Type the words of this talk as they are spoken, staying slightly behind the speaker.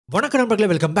வணக்கம் நண்பர்களே,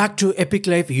 welcome back to Epic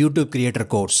life YouTube creator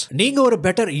course. நீங்க ஒரு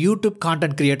பெட்டர் யூடியூப்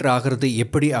கான்டென்ட் கிரியேட்டர் ஆகிறது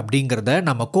எப்படி அப்படிங்கறத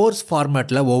நம்ம கோர்ஸ்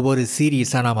ஃபார்மேட்ல ஒவ்வொரு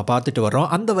சீரீஸா நாம பார்த்துட்டு வரோம்.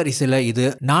 அந்த வரிசையில இது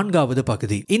 4வது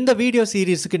பகுதி. இந்த வீடியோ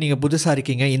சீரீஸ்க்கு நீங்க புதுசா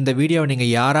இருக்கீங்க, இந்த வீடியோவை நீங்க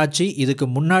யாராச்சும் இதுக்கு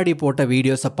முன்னாடி போட்ட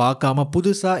வீடியோஸை பார்க்காம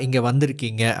புதுசா இங்க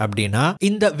வந்திருக்கீங்க அப்படின்னா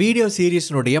இந்த வீடியோ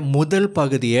சீரீஸ்னுடைய முதல்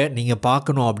பகுதியை நீங்க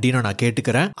பார்க்கணும் அப்படின்னு நான்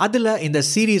கேட்டுக்கிறேன். அதுல இந்த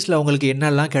சீரீஸ்ல உங்களுக்கு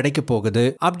என்னெல்லாம் கிடைக்க போகுது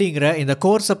அப்படிங்கிற இந்த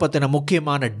கோர்ஸை பத்தின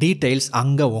முக்கியமான டீடைல்ஸ்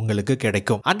அங்க உங்களுக்கு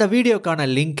கிடைக்கும். அந்த வீடியோக்கான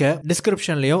லிங்கை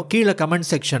டிஸ்கிரிப்ஷன்லயும் கீழே கமெண்ட்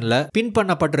செக்ஷன்ல பின்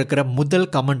பண்ணப்பட்டிருக்கிற முதல்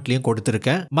கமெண்ட்லயும்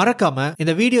கொடுத்திருக்கேன். மறக்காம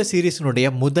இந்த வீடியோ சீரிஸ்னுடைய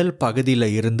முதல் பகுதியில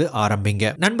இருந்து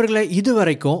ஆரம்பிங்க. நண்பர்களே,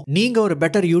 இதுவரைக்கும் நீங்க ஒரு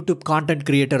பெட்டர் யூடியூப் கான்டென்ட்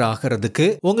கிரியேட்டர் ஆகிறதுக்கு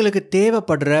உங்களுக்கு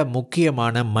தேவைப்படுற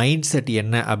முக்கியமான மைண்ட் செட்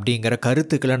என்ன அப்படிங்கிற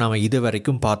கருத்துக்களை நாம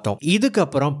இதுவரைக்கும் பார்த்தோம்.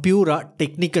 இதுக்கப்புறம் பியூரா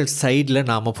டெக்னிக்கல் சைட்ல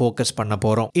நாம ஃபோக்கஸ் பண்ண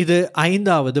போறோம். இது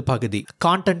 5வது பகுதி,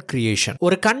 கான்டென்ட் கிரியேஷன்.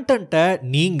 ஒரு கண்டென்ட்டை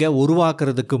நீங்க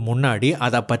உருவாக்குறதுக்கு முன்னாடி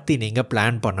அதை பத்தி நீங்க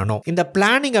பிளான் பண்ணணும். இந்த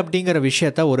பிளானிங் அப்படிங்கிற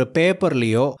விஷயத்தை ஒரு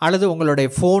பேப்பர்லயோ அல்லது உங்களுடைய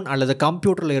போன் அல்லது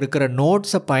கம்ப்யூட்டர்ல இருக்கிற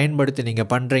நோட்ஸை பயன்படுத்தி நீங்க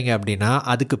பண்றீங்க அப்படின்னா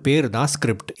அதுக்கு பேர் தான்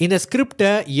ஸ்கிரிப்ட். இந்த ஸ்கிரிப்டை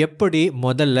எப்படி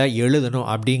முதல்ல எழுதணும்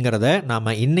அப்படிங்கறத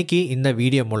நாம இன்னைக்கு இந்த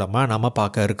வீடியோ மூலமா நாம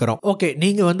பார்க்க இருக்கிறோம். ஓகே,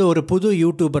 நீங்க ஒரு புது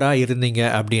யூடியூபரா இருந்தீங்க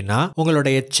அப்படின்னா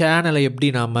உங்களுடைய சேனலை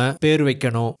எப்படி நாம பேர்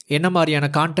வைக்கணும், என்ன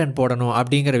மாதிரியான கான்டென்ட் போடணும்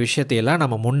அப்படிங்கிற விஷயத்தையெல்லாம்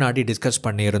நம்ம முன்னாடி டிஸ்கஸ்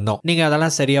பண்ணியிருந்தோம். நீங்க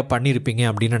அதெல்லாம் சரியா பண்ணிருப்பீங்க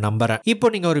அப்படின்னு நம்புறேன்.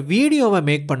 இப்போ நீங்க ஒரு வீடியோவை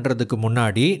மேக் பண்றதுக்கு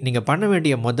முன்னாடி நீங்க பண்ண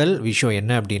வேண்டிய முதல் விஷயம்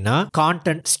என்ன அப்படின்னா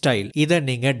கான்டென்ட் ஸ்டைல். இதை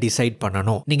நீங்க டிசைட்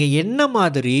பண்ணணும். நீங்க என்ன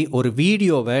மாதிரி ஒரு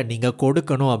வீடியோவை நீங்க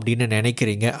கொடுக்கணும் அப்படின்னு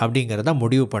நினைக்கிறீங்க அப்படிங்கறத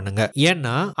முடிவு பண்ணுங்க.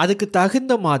 ஏன்னா அதுக்கு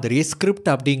தகுந்த மாதிரி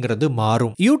ஸ்கிரிப்ட் அப்படிங்கிறது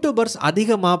மாறும். யூடியூபர்ஸ்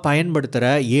அதிகமா பயன்படுத்துற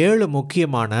 7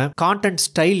 முக்கியமான கான்டென்ட்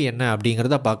ஸ்டைல் என்ன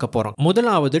அப்படிங்கறத பார்க்க போறோம்.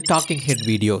 முதலாவது டாக்கிங் ஹெட்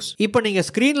வீடியோஸ். இப்போ நீங்க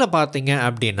ஸ்கிரீன்ல பாத்தீங்க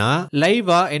அப்படின்னா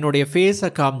லைவா என்னுடைய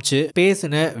ஃபேஸை காமிச்சு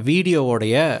பேசின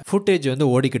வீடியோவோடைய ஃபுட்டேஜ்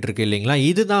ஓடிக்கிட்டு இருக்கு இல்லைங்களா?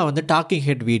 இதுதான் டாக்கிங்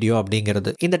ஹெட் வீடியோ அப்படிங்கிறது.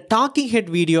 இந்த டாக்கிங் ஹெட்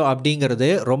வீடியோ அப்படிங்கிறது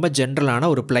ரொம்ப ஜெனரலான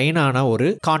ஒரு பிளைனான ஒரு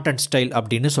கான்டென்ட் ஸ்டைல்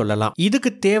அப்படின்னு சொல்லலாம். இதுக்கு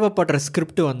தேவைப்படுற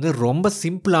ஸ்கிரிப்ட் ரொம்ப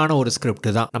சிம்பிளான ஒரு ஸ்கிரிப்ட்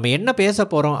தான். நம்ம என்ன பேச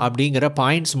போறோம் அப்படிங்கிற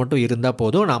பாயிண்ட்ஸ் மட்டும் இருந்தா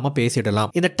போதும், நாம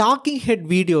பேசிடலாம். இந்த டாக்கிங் ஹெட்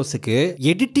வீடியோஸுக்கு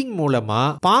எடிட்டிங் மூலமா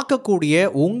பார்க்கக்கூடிய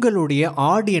உங்களுடைய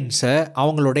ஆடியன்ஸை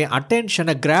அவங்களுடைய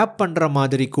அட்டென்ஷனை கிராப் பண்ற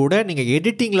மாதிரி கூட நீங்க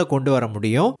எடிட்டிங்ல கொண்டு வர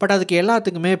முடியும். பட் அதுக்கு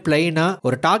எல்லாத்துக்குமே பிளைனா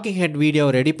ஒரு டாக்கிங் ஹெட் வீடியோ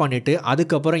ரெடி பண்ணிட்டு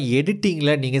அதுக்கப்புறம் எடிட்டிங்ல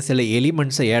நீங்க சில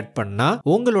எலிமெண்ட்ஸை ஆட் பண்ணா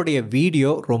உங்களுடைய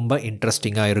வீடியோ ரொம்ப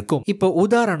இன்ட்ரெஸ்டிங்கா இருக்கும். இப்போ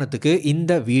உதாரணத்துக்கு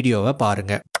இந்த வீடியோவை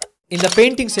பாருங்க. இந்த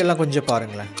பெயிண்டிங்ஸ் எல்லாம் கொஞ்சம்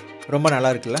பாருங்களேன், ரொம்ப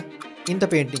நல்லா இருக்குல்ல? இந்த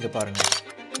பெயிண்டிங்கை பாருங்க,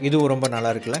 இதுவும் ரொம்ப நல்லா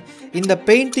இருக்குல்ல? இந்த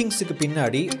பெயிண்டிங்ஸுக்கு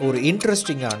பின்னாடி ஒரு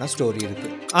இன்ட்ரெஸ்டிங்கான ஸ்டோரி இருக்கு.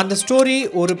 அந்த ஸ்டோரி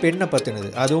ஒரு பெண்ணை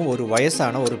பத்தினது, அதுவும் ஒரு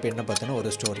வயசான ஒரு பெண்ணை பத்தின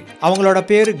ஒரு ஸ்டோரி. அவங்களோட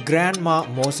பேரு கிராண்ட்மா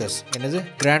மோசஸ். என்னது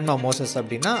கிராண்ட்மா மோசஸ்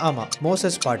அப்படின்னா? ஆமா,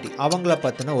 மோசஸ் பாட்டி. அவங்கள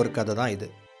பத்தின ஒரு கதை தான் இது.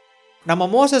 நம்ம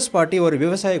மோசஸ் பாட்டி ஒரு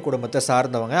விவசாய குடும்பத்தை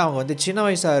சார்ந்தவங்க. அவங்க சின்ன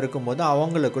வயசாக இருக்கும்போது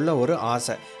அவங்களுக்குள்ள ஒரு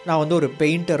ஆசை, நான் ஒரு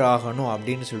பெயிண்டர் ஆகணும்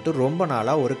அப்படின்னு சொல்லிட்டு ரொம்ப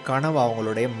நாளாக ஒரு கனவை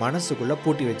அவங்களுடைய மனசுக்குள்ளே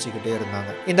பூட்டி வச்சுக்கிட்டே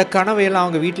இருந்தாங்க. இந்த கனவையெல்லாம்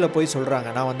அவங்க வீட்டில் போய் சொல்கிறாங்க,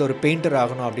 நான் ஒரு பெயிண்டர்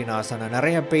ஆகணும் அப்படின்னு ஆசை, நான்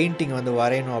நிறைய பெயிண்டிங்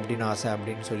வரையணும் அப்படின்னு ஆசை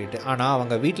அப்படின்னு சொல்லிட்டு. ஆனால்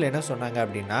அவங்க வீட்டில் என்ன சொன்னாங்க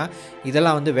அப்படின்னா,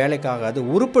 இதெல்லாம் வேலைக்காகாது,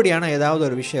 உருப்படியான ஏதாவது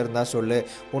ஒரு விஷயம் இருந்தால் சொல்லு,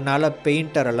 உன்னால்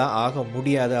பெயிண்டரெல்லாம் ஆக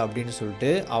முடியாது அப்படின்னு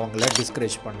சொல்லிட்டு அவங்கள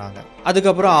டிஸ்கரேஜ் பண்ணாங்க.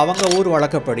 அதுக்கப்புறம் அவங்க ஊர்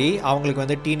வழக்கப்படி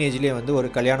அவங்களுக்கு டீனேஜ்லேயே ஒரு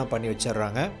கல்யாணம் பண்ணி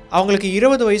வச்சிடுறாங்க. அவங்களுக்கு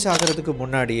 20 வயசு ஆகிறதுக்கு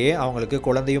முன்னாடியே அவங்களுக்கு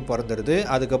குழந்தையும் பிறந்துருது.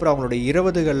 அதுக்கப்புறம் அவங்களுடைய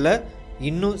 20களில்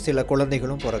இன்னும் சில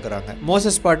குழந்தைகளும் பிறக்கிறாங்க.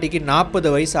 மோசஸ் பாட்டிக்கு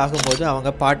 40 வயசு ஆகும்போது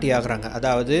அவங்க பாட்டி ஆகுறாங்க.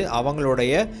 அதாவது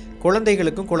அவங்களுடைய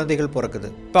குழந்தைகளுக்கும் குழந்தைகள் பிறக்குது.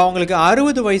 இப்போ அவங்களுக்கு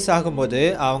 60 வயசு ஆகும்போது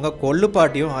அவங்க கொள்ளு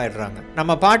பாட்டியும் ஆயிடுறாங்க.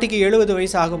 நம்ம பாட்டிக்கு 70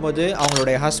 வயசு ஆகும்போது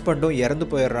அவங்களுடைய ஹஸ்பண்டும் இறந்து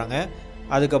போயிடுறாங்க.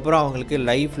 அதுக்கப்புறம் அவங்களுக்கு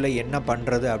லைஃப்பில் என்ன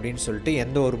பண்ணுறது அப்படின்னு சொல்லிட்டு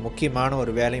எந்த ஒரு முக்கியமான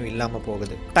ஒரு வேலையும் இல்லாமல்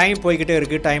போகுது. டைம் போய்கிட்டே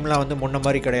இருக்குது. டைம்லாம் முன்ன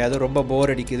மாதிரி கிடையாது. ரொம்ப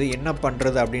போர் அடிக்குது. என்ன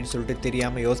பண்ணுறது அப்படின்னு சொல்லிட்டு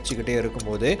தெரியாமல் யோசிச்சுக்கிட்டே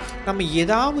இருக்கும்போது நம்ம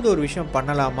ஏதாவது ஒரு விஷயம்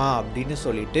பண்ணலாமா அப்படின்னு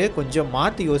சொல்லிட்டு கொஞ்சம்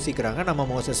மாற்றி யோசிக்கிறாங்க நம்ம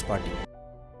மோசஸ் பாட்டி.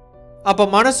 அப்போ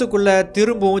மனசுக்குள்ளே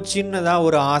திரும்பவும் சின்னதாக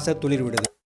ஒரு ஆசை துளிர் விடுது.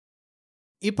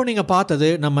 இப்போ நீங்க பார்த்தது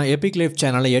நம்ம எபிக் லைஃப்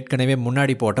சேனல்ல ஏற்கனவே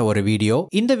முன்னாடி போட்ட ஒரு வீடியோ.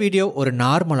 இந்த வீடியோ ஒரு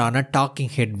நார்மலான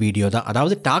டாக்கிங் ஹெட் வீடியோ தான்.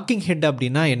 அதாவது டாக்கிங் ஹெட்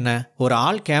அப்படின்னா என்ன? ஒரு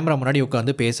ஆள் கேமரா முன்னாடி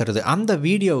உட்காந்து பேசுறது. அந்த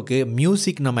வீடியோவுக்கு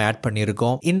மியூசிக் நம்ம ஆட்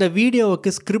பண்ணியிருக்கோம். இந்த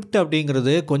வீடியோவுக்கு ஸ்கிரிப்ட்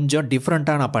அப்படிங்கிறது கொஞ்சம்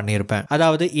டிஃப்ரெண்டா நான் பண்ணியிருப்பேன்.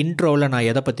 அதாவது இன்ட்ரோவில் நான்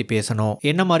எதை பத்தி பேசணும்,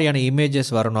 என்ன மாதிரியான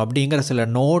இமேஜஸ் வரணும் அப்படிங்கிற சில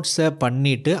நோட்ஸை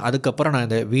பண்ணிட்டு அதுக்கப்புறம் நான்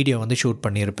இந்த வீடியோ ஷூட்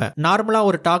பண்ணியிருப்பேன். நார்மலா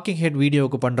ஒரு டாக்கிங் ஹெட்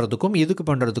வீடியோவுக்கு பண்றதுக்கும் இதுக்கு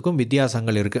பண்றதுக்கும்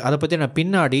வித்தியாசங்கள் இருக்கு. அதை பத்தி நான்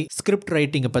பின்னாடி ஸ்கிரிப்ட் ரைட்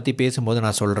ரைட்டிங்கை பற்றி பேசும்போது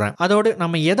நான் சொல்கிறேன். அதோடு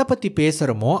நம்ம எதை பற்றி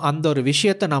பேசுகிறோமோ அந்த ஒரு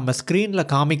விஷயத்தை நம்ம ஸ்க்ரீனில்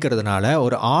காமிக்கிறதுனால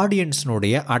ஒரு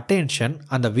ஆடியன்ஸ்னுடைய அட்டென்ஷன்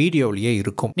அந்த வீடியோவிலேயே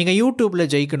இருக்கும். நீங்கள் யூடியூப்பில்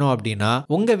ஜெயிக்கணும் அப்படின்னா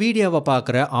உங்கள் வீடியோவை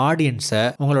பார்க்குற ஆடியன்ஸை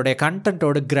உங்களுடைய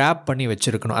கண்டென்ட்டோடு கிராப் பண்ணி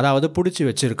வச்சுருக்கணும், அதாவது பிடிச்சி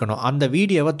வச்சுருக்கணும். அந்த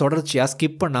வீடியோவை தொடர்ச்சியாக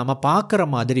ஸ்கிப் பண்ணாமல் பார்க்குற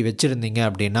மாதிரி வச்சுருந்தீங்க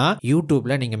அப்படின்னா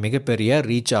யூடியூப்பில் நீங்கள் மிகப்பெரிய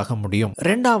ரீச் ஆக முடியும்.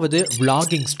 ரெண்டாவது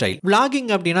vlogging ஸ்டைல். vlogging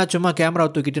அப்படின்னா சும்மா கேமரா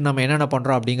தூக்கிட்டு நம்ம என்னென்ன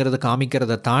பண்ணுறோம் அப்படிங்கிறத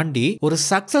காமிக்கிறத தாண்டி ஒரு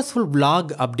சக்ஸஸ்ஃபுல் vlog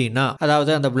அப்படின்னா,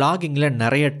 அதாவது அந்த vloggingல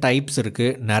நிறைய டைப்ஸ்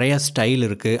இருக்குது, நிறைய ஸ்டைல்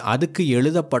இருக்குது. அதுக்கு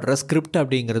எழுதப்படுற ஸ்கிரிப்ட்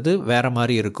அப்படிங்கிறது வேற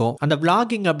மாதிரி இருக்கும். அந்த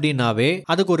vlogging அப்படின்னாவே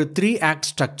அதுக்கு ஒரு 3 ஆக்ட்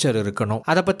ஸ்ட்ரக்சர் இருக்கணும்.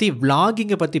 அதை பற்றி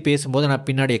vlogging பற்றி பேசும்போது நான்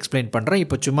பின்னாடி எக்ஸ்பிளைன் பண்ணுறேன்.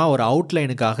 இப்போ சும்மா ஒரு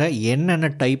அவுட்லைனுக்காக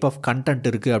என்னென்ன டைப் ஆஃப் கண்டென்ட்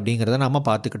இருக்குது அப்படிங்கிறத நம்ம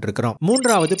பார்த்துக்கிட்டு இருக்கிறோம்.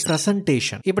 மூன்றாவது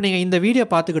பிரசன்டேஷன். இப்போ நீங்கள் இந்த வீடியோ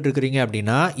பார்த்துக்கிட்டு இருக்கிறீங்க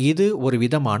அப்படின்னா இது ஒரு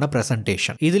விதமான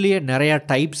பிரசன்டேஷன். இதுலேயே நிறைய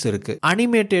டைப்ஸ் இருக்குது.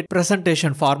 அனிமேட்டட்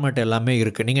பிரசன்டேஷன் ஃபார்மேட் எல்லாமே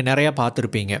இருக்குது, நீங்கள் நிறைய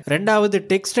பார்த்துருப்பீங்க. ரெண்டாவது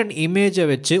டெக்ஸ்ட் அண்ட் இமேஜை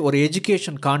வச்சு ஒரு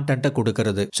எஜுகேஷன் கான்டென்ட்டை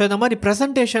கொடுக்கறது. ஸோ இந்த மாதிரி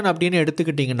பிரசன்டேஷன் அப்படின்னு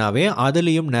எடுத்துக்கிட்டீங்கன்னாவே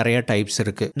அதுலேயும் நிறைய டைப்ஸ்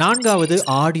இருக்கு. நான்காவது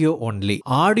ஆடியோ ஒன்லி.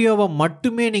 ஆடியோவை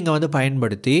மட்டுமே நீங்கள் வந்து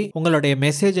பயன்படுத்தி உங்களுடைய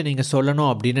மெசேஜை நீங்கள் சொல்லணும்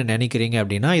அப்படின்னு நினைக்கிறீங்க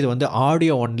அப்படின்னா இது வந்து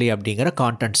ஆடியோ ஒன்லி அப்படிங்கிற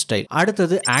கான்டென்ட் ஸ்டைல்.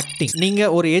 அடுத்தது ஆக்டிங். நீங்க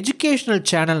ஒரு எஜுகேஷனல்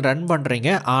சேனல் ரன் பண்றீங்க,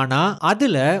 ஆனா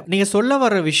அதுல நீங்க சொல்ல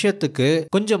வர விஷயத்துக்கு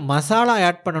கொஞ்சம் மசாலா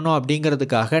ஆட் பண்ணணும்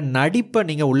அப்படிங்கிறதுக்காக நடிப்பை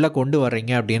நீங்க உள்ள கொண்டு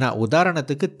வர்றீங்க அப்படின்னா,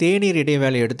 உதாரணத்துக்கு தேநீர்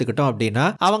இடைவேளை எடுத்துக்கிட்டோம் அப்படின்னா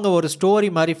அவங்க ஒரு ஸ்டோரி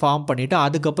மாதிரி ஃபார்ம் பண்ணிட்டு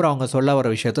அதுக்கப்புறம் அவங்க சொல்ல வர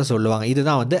விஷயத்த சொல்லுவாங்க.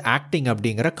 இதுதான் வந்து ஆக்டிங்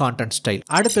அப்படிங்கிற கான்டென்ட் ஸ்டைல்.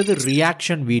 அடுத்தது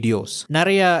ரியாக்ஷன் வீடியோஸ்.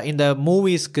 நிறைய இந்த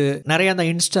மூவிஸ்க்கு நிறைய அந்த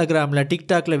இன்ஸ்டாகிராம்ல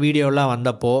டிக்டாக்ல வீடியோலாம்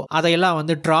வந்தப்போ அதையெல்லாம்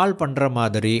வந்து ட்ரால் பண்ற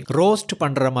மாதிரி, ரோஸ்ட்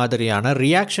பண்ற மாதிரியான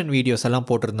ரியாக்ஷன் வீடியோஸ் எல்லாம்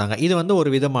போட்டிருந்தாங்க. இது வந்து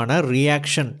ஒரு விதமான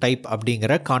ரியாக்ஷன் டைப்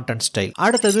அப்படிங்கிற கான்டென்ட் ஸ்டைல்.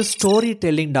 அடுத்தது ஸ்டோரி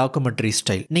டெல்லிங் டாக்குமெண்ட்ரி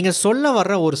ஸ்டைல். நீங்க சொல்ல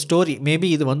வர்ற ஒரு ஸ்டோரி, மேபி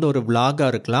இது வந்து ஒரு vlog-ஆ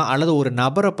இருக்கலாம், அல்லது ஒரு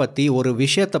நபரை பத்தி, ஒரு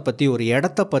விஷயத்தை பத்தி, ஒரு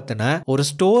இடத்தை பத்தின ஒரு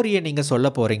ஸ்டோரியை நீங்க சொல்ல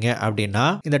போறீங்க அப்படின்னா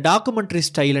இந்த டாக்குமெண்ட்ரி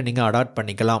ஸ்டைலை நீங்க அடாப்ட்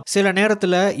பண்ணிக்கலாம். சில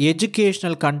நேரத்தில்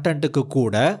எஜுகேஷனல் கண்டென்ட்டுக்கு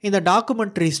கூட இந்த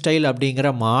டாக்குமெண்ட்ரி ஸ்டைல் அப்படிங்கிற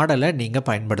மாடலை நீங்க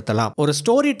பயன்படுத்தலாம். ஒரு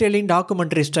ஸ்டோரி டெல்லிங்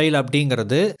டாக்குமெண்ட்ரி ஸ்டைல்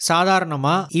அப்படிங்கிறது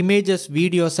சாதாரணமா இமேஜஸ்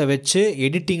வீடியோஸை வச்சு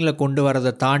எடிட்டிங்ல கொண்டு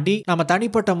வரதை தாண்டி நம்ம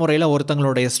தனிப்பட்ட முறையில்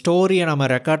ஒருத்தங்களுடைய ஸ்டோரியை நம்ம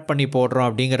ரெக்கார்ட் பண்ணி போடுறோம்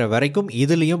அப்படிங்கிற வரைக்கும்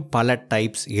இதுலயும் பல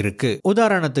டைப்ஸ் இருக்கு.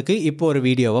 உதாரணத்துக்கு இப்போ ஒரு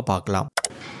வீடியோவை பார்க்கலாம்.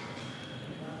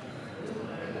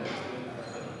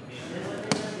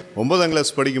 9ஆம்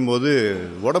கிளாஸ் படிக்கும்போது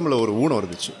உடம்புல ஒரு ஊனம்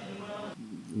இருந்துச்சு.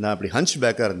 நான் அப்படி ஹஞ்ச்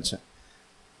பேக்காக இருந்துச்சேன்.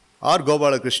 ஆர்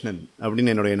கோபாலகிருஷ்ணன்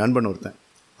அப்படின்னு என்னுடைய நண்பன் ஒருத்தன்,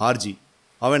 ஆர்ஜி,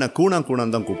 அவன் நான்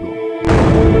கூணான்னு தான் கூப்பிடுவான்.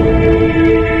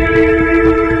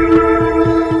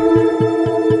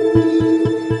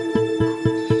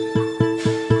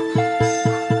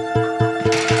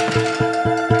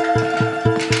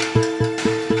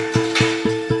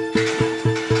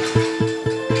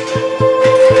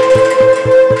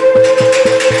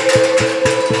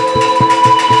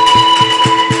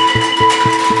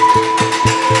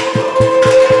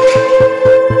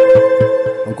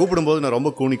 கூப்பிடும்போது நான் ரொம்ப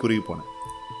கூணி குறுகி போனேன்.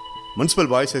 முனிசிபல்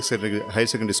பாய்ஸ் ஹையர்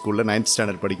செகண்டரி ஸ்கூலில் 9th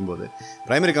ஸ்டாண்டர்ட் படிக்கும்போது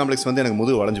பிரைமரி காம்ப்ளெக்ஸ் வந்து எனக்கு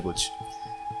முதுகு வளைஞ்சு போச்சு.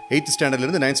 8th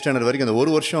ஸ்டாண்டர்ட்லேருந்து 9th ஸ்டாண்டர்ட் வரைக்கும் அந்த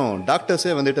ஒரு வருஷம்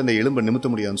டாக்டர்ஸே வந்துட்டு அந்த எலும்பை நிமித்த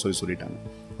முடியாதுன்னு சொல்லிட்டாங்க.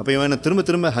 அப்போ இவன்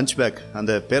திரும்ப ஹஞ்ச் பேக்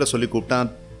அந்த பேரை சொல்லி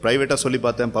கூப்பிட்டான். ப்ரைவேட்டாக சொல்லி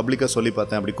பார்த்தேன், பப்ளிக்காக சொல்லி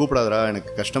பார்த்தேன். அப்படி கூப்பிடாதரா,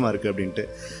 எனக்கு கஷ்டமாக இருக்குது அப்படின்ட்டு.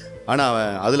 ஆனால்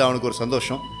அதில் அவனுக்கு ஒரு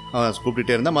சந்தோஷம். அவன்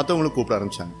கூப்பிட்டுட்டே இருந்தால் மற்றவங்களும் கூப்பிட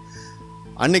ஆரம்பித்தாங்க.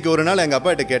 அன்றைக்கி ஒரு நாள் எங்கள்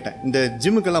அப்பாகிட்ட கேட்டேன், இந்த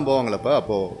ஜிம்முக்கெல்லாம் போவாங்களப்பா,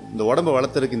 அப்போது இந்த உடம்பை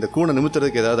வளர்த்துறதுக்கு, இந்த கூனை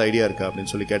நிமித்துறதுக்கு ஏதாவது ஐடியா இருக்கா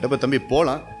அப்படின்னு சொல்லி கேட்டப்போ, தம்பி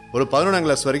போகலாம், ஒரு 11ஆம்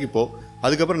கிளாஸ் வரைக்கும் போ,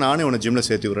 அதுக்கப்புறம் நானே உன்னை ஜிம்மில்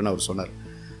சேர்த்து விடுறேன்னு அவர் சொன்னார்.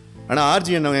 ஆனால்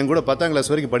ஆர்ஜி என்ன என் கூட 10ஆம்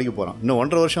கிளாஸ் வரைக்கும் படிக்க போகிறான். இன்னும்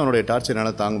 1.5 வருஷம் அவனுடைய டார்ச்சர்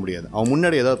என்னால் தாங்க முடியாது. அவன்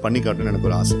முன்னாடி ஏதாவது பண்ணி காட்டணும்னு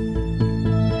எனக்கு ஒரு ஆசை.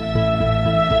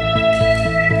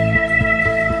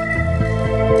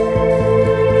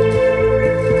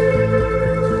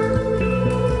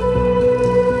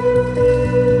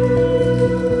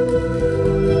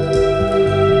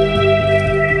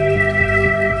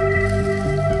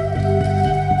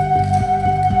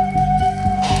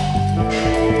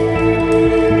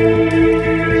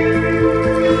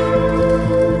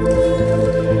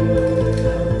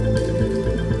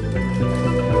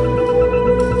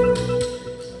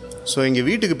 ஸோ எங்கள்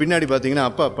வீட்டுக்கு பின்னாடி பார்த்தீங்கன்னா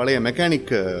அப்பா பழைய மெக்கானிக்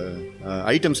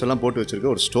ஐட்டம்ஸ் எல்லாம் போட்டு வச்சுருக்க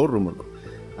ஒரு ஸ்டோர் ரூம் இருக்கும்.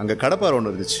 அங்கே கடப்பாறை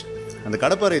ஒன்று இருந்துச்சு. அந்த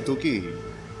கடப்பாறையை தூக்கி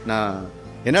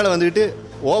என்னால் வந்துக்கிட்டு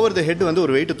ஓவர் த ஹெட் வந்து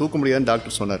ஒரு வெயிட்டை தூக்க முடியாதுன்னு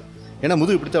டாக்டர் சொன்னார். ஏன்னா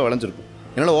முதுகு இப்படி தான் வளைஞ்சிருக்கும்.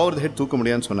 என்னால் ஓவர் த ஹெட் தூக்க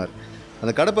முடியாதுன்னு சொன்னார்.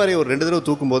 அந்த கடப்பாறையை ஒரு 2 தடவை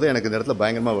தூக்கும் போது எனக்கு இந்த இடத்துல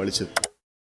பயங்கரமாக வலிச்சது.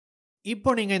 இப்போ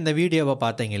நீங்கள் இந்த வீடியோவை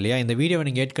பார்த்தீங்க இல்லையா? இந்த வீடியோவை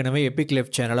நீங்கள் ஏற்கனவே எபிக் லைஃப்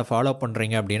சேனலை ஃபாலோ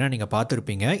பண்ணுறீங்க அப்படின்னா நீங்கள்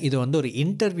பார்த்துருப்பீங்க. இது வந்து ஒரு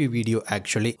இன்டர்வியூ வீடியோ.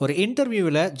 ஆக்சுவலி ஒரு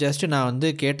இன்டர்வியூவில் ஜஸ்ட் நான் வந்து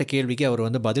கேட்ட கேள்விக்கு அவர்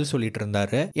வந்து பதில் சொல்லிட்டு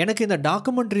இருந்தாரு. எனக்கு இந்த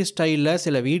டாக்குமெண்ட்ரி ஸ்டைலில்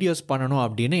சில வீடியோஸ் பண்ணணும்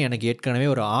அப்படின்னு எனக்கு ஏற்கனவே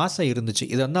ஒரு ஆசை இருந்துச்சு.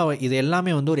 இது வந்து இது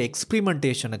எல்லாமே வந்து ஒரு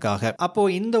எக்ஸ்பிரிமெண்டேஷனுக்காக.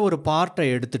 அப்போது இந்த ஒரு பார்ட்டை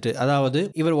எடுத்துட்டு, அதாவது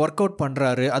இவர் ஒர்க் அவுட்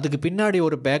பண்ணுறாரு, அதுக்கு பின்னாடி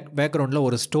ஒரு பேக்ரவுண்டில்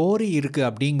ஒரு ஸ்டோரி இருக்குது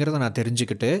அப்படிங்கிறத நான்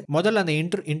தெரிஞ்சுக்கிட்டு முதல்ல அந்த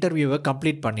இன்டர்வியூவை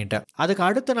கம்ப்ளீட் பண்ணிட்டேன். அதுக்கு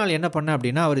அடுத்த நாள் என்ன பண்ண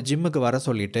அப்படின்னா, அவர் ஜிம்முக்கு வர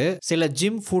சொல்லிட்டு சில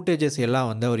ஜிம் ஃபுட்டேஜஸ் எல்லாம்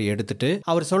வந்து அவர் எடுத்துட்டு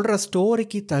அவர் சொல்ற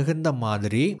ஸ்டோரிக்கு தகுந்த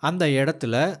மாதிரி அந்த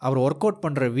இடத்துல அவர் ஒர்க் அவுட்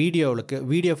பண்ற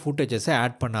வீடியோ ஃபுட்டேஜஸ்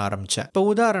ஆட் பண்ண ஆரம்பிச்சேன். இப்போ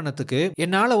உதாரணத்துக்கு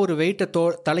என்னால ஒரு வெயிட்டை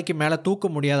தலைக்கு மேல தூக்க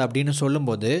முடியாது அப்படின்னு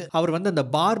சொல்லும்போது அவர் வந்து அந்த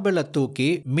பார்பெல்லை தூக்கி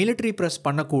மிலிட்டரி பிரஸ்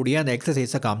பண்ணக்கூடிய அந்த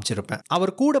எக்ஸசைஸை காமிச்சிருப்பேன்.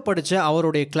 அவர் கூட படிச்ச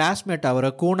அவருடைய கிளாஸ்மேட்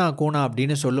அவரை கூனா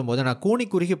அப்படின்னு சொல்லும்போது நான் கூனி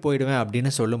குறுகி போயிடுவேன்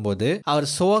அப்படின்னு சொல்லும்போது அவர்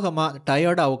சோகமா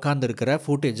டயர்டா உட்கார்ந்து இருக்கிற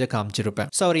ஃபுட்டேஜை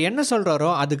காமிச்சிருப்பேன். ஸோ அவர் என்ன சொல்றாரோ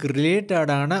அதுக்கு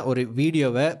ரிலேட்டடான ஒரு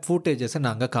வீடியோவை ஃபுட்டேஜஸை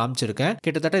நாங்கள் காமிச்சிருக்கேன்.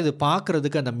 கிட்டத்தட்ட இது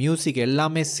பார்க்கறதுக்கு அந்த மியூசிக்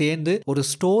எல்லாமே சேர்ந்து ஒரு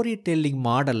ஸ்டோரி டெல்லிங்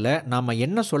மாடலில் நாம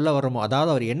என்ன சொல்ல வரோமோ,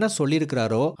 அதாவது அவர் என்ன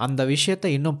சொல்லியிருக்கிறாரோ அந்த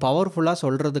விஷயத்தை இன்னும் பவர்ஃபுல்லாக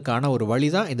சொல்றதுக்கான ஒரு வழி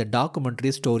தான் இந்த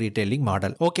documentary story telling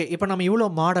model. Okay, இப்போ நம்ம இவ்வளோ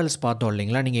மாடல்ஸ் பார்த்தோம்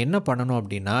இல்லைங்களா? நீங்கள் என்ன பண்ணணும்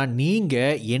அப்படின்னா,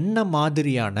 நீங்கள் என்ன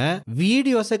மாதிரியான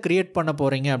வீடியோஸை கிரியேட் பண்ண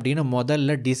போறீங்க அப்படின்னு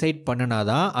முதல்ல டிசைட்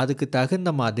பண்ணினாதான் அதுக்கு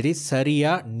தகுந்த மாதிரி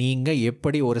சரியா நீங்கள்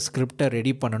எப்படி ஒரு ஸ்கிரிப்டை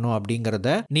ரெடி பண்ணணும் அப்படிங்கறத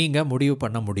நீங்க முடிவு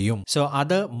பண்ண முடியும். சோ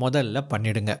அத முதல்ல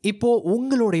பண்ணிடுங்க. இப்போ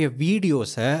உங்களுடைய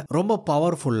வீடியோஸை ரொம்ப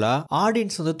பவர்ஃபுல்லா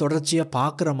ஆடியன்ஸ் வந்து தொடர்ச்சியா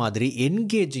பார்க்குற மாதிரி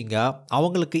என்கேஜிங்கா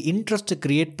அவங்களுக்கு இன்ட்ரெஸ்ட்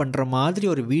கிரியேட் பண்ற மாதிரி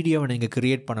ஒரு வீடியோவை நீங்க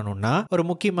கிரியேட் பண்ணணும்னா ஒரு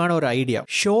முக்கியமான ஒரு ஐடியா,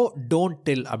 ஷோ டோன்ட்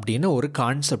டெல் அப்படின்னு ஒரு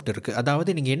கான்செப்ட் இருக்கு.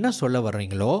 அதாவது நீங்க என்ன சொல்ல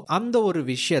வர்றீங்களோ அந்த ஒரு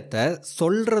விஷயத்தை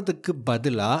சொல்றதுக்கு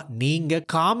பதிலா நீங்க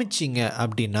காமிச்சிங்க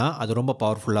அப்படின்னா அது ரொம்ப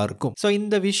பவர்ஃபுல்லா இருக்கும். சோ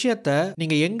இந்த விஷயத்தை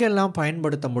நீங்க எங்கெல்லாம்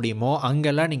பயன்படுத்த முடியுமோ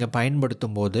அங்கெல்லாம் நீங்க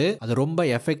பயன்படுத்தும் போது அது ரொம்ப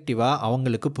எஃபெக்டிவா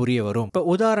அவங்களுக்கு புரிய வரும். இப்போ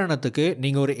உதாரணத்துக்கு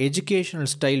நீங்க ஒரு எஜுகேஷனல்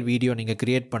ஸ்டைல் வீடியோ நீங்க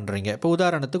கிரியேட் பண்றீங்க. இப்போ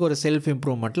உதாரணத்துக்கு ஒரு செல்ஃப்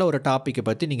இம்ப்ரூவ்மெண்ட்ல ஒரு டாபிக்கை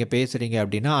பத்தி நீங்க பேசுறீங்க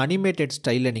அப்படின்னா அனிமேட்டட்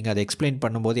ஸ்டைல்ல நீங்க அதை எக்ஸ்பிளைன்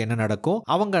பண்ணும்போது என்ன நடக்கும்,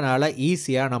 அவங்கனால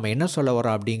ஈஸியா நம்ம என்ன சொல்ல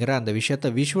வரோம் அப்படிங்கிற அந்த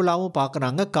விஷயத்தை விஷுவலாவும்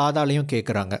பார்க்கறாங்க, காதாலையும்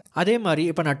கேட்கறாங்க. அதே மாதிரி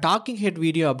இப்போ நான் டாக்கிங் ஹெட்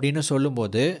வீடியோ அப்படின்னு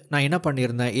சொல்லும்போது நான் என்ன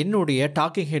பண்ணியிருந்தேன், என்னுடைய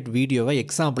டாக்கிங் ஹெட் வீடியோவை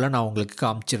எக்ஸாம்பிளா நான் உங்களுக்கு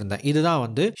காமிச்சிருந்தேன். இதுதான்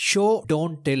வந்து ஷோ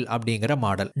டோன்ட் டெல் அப்படிங்கிற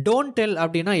மாடல். டோன்ட் டெல்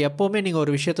அப்படின்னா எப்பவுமே நீங்க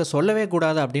ஒரு விஷயத்தை சொல்லவே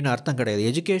கூடாது அப்படின்னு அர்த்தம் கிடையாது.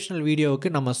 எஜுகேஷனல் வீடியோவுக்கு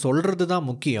நம்ம சொல்றது தான்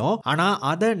முக்கியம். ஆனா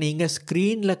அதை நீங்க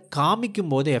ஸ்கிரீன்ல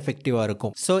காமிக்கும் போது எஃபெக்டிவா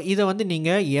இருக்கும். ஸோ இதை வந்து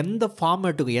நீங்க எந்த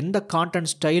ஃபார்மேட்டுக்கு எந்த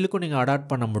கான்டென்ட் ஸ்டைலுக்கும் நீங்க அடாப்ட்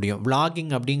பண்ண முடியும்.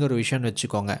 விளாகிங் அப்படிங்கிற ஒரு விஷயம்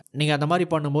வச்சுக்கோங்க. நீங்க அந்த மாதிரி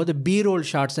பண்ணும்போது பி ரோல்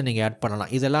ஷார்ட்ஸை நீங்க ஆட்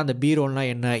பண்ணலாம். இதெல்லாம் அந்த பி ரோல்னா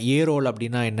என்ன, ஏ ரோல்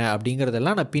அப்படின்னா என்ன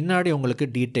அப்படிங்கறதெல்லாம் நான் பின்னாடி உங்களுக்கு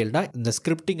டீடைல்டா இந்த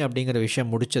ஸ்கிரிப்டிங் அப்படிங்கிற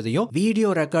விஷயம் முடிச்சதையும் வீடியோ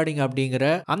ரெக்கார்டிங் அப்படிங்கிற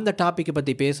அந்த டாபிக்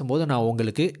பத்தி பேசும்போது நான்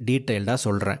உங்களுக்கு டீடைல்டா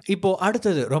சொல்றேன். இப்போ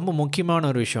அடுத்தது ரொம்ப முக்கியமான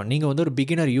ஒரு விஷயம், நீங்க வந்து ஒரு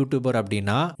பிகினர் யூடியூபர்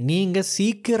அப்படின்னா நீங்க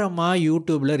சீக்கிரமா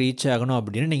யூடியூப்ல ரீச் ஆகணும்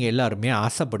அப்படின்னு நீங்க எல்லாருமே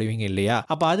ஆசைப்படுவீங்க இல்லையா?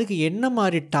 அப்ப அதுக்கு என்ன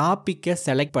மாதிரி டாபிக்கை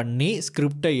செலக்ட் பண்ணி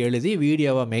ஸ்கிரிப்டை எழுதி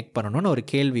வீடியோவை மேக் பண்ணணும்னு ஒரு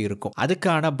கேள்வி இருக்கும்.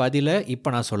 அதுக்கான பதிலை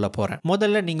இப்ப நான் சொல்ல போறேன்.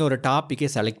 முதல்ல நீங்க ஒரு டாபிக்கை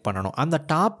செலக்ட் பண்ணணும். அந்த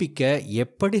டாபிக்கை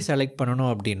எப்படி செலக்ட்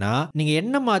பண்ணணும் அப்படின்னா, நீங்க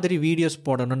என்ன மாதிரி வீடியோஸ்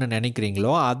போடணும்னு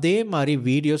நினைக்கிறீங்களோ அதே மாதிரி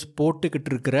வீடியோஸ்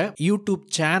போட்டுக்கிட்டு இருக்கிற யூடியூப்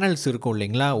சேனல்ஸ் இருக்கும்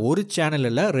இல்லைங்களா? ஒரு சேனல்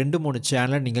இல்ல 2-3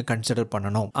 சேனல் நீங்க கன்சிடர்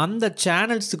பண்ணணும். அந்த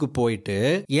சேனல்ஸுக்கு போயிட்டு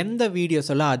எந்த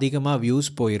வீடியோஸ் எல்லாம் அதிகமா வியூஸ்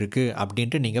போயிருக்கு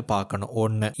அப்படின்ட்டு நீங்க பார்க்கணும்.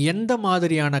 ஒன்று, எந்த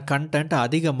மாதிரியான கண்டென்ட்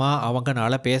அதிகமா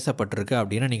அவங்கனால பேசப்பட்டிருக்கு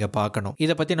அப்படின்னு நீங்க பார்க்கணும்.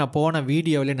 இதை பத்தி நான் போன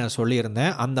வீடியோவிலே நான்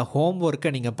சொல்லியிருந்தேன். அந்த ஹோம் ஒர்க்கை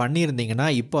நீங்க பண்ணியிருந்தீங்கன்னா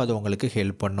இப்போ அது உங்களுக்கு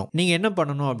ஹெல்ப் பண்ணும். நீங்க என்ன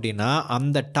பண்ணணும் அப்படின்னா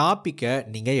அந்த டாபிக்கை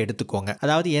நீங்க எடுத்துக்கோங்க.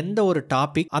 அதாவது எந்த ஒரு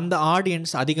டாபிக் அந்த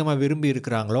ஆடியன்ஸ் அதிகமா விரும்பி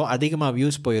இருக்கிறாங்களோ, அதிகமா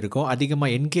வியூஸ் போயிருக்கோ, அதிகமா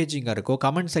என்கேஜிங்கா இருக்கோ,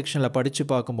 கமெண்ட் செக்ஷன்ல படிச்சு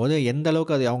பார்க்கும்போது எந்த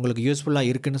அளவுக்கு அது அவங்களுக்கு யூஸ்ஃபுல்லா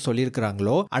இருக்குன்னு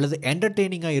சொல்லியிருக்கிறாங்களோ அல்லது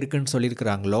என்டர்டெய்னிங்கா இருக்குன்னு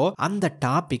சொல்லியிருக்கிறாங்களோ அந்த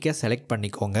டாபிக்கை செலக்ட்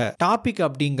பண்ணிக்கோங்க. டாபிக்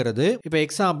அப்படிங்கிறது இப்போ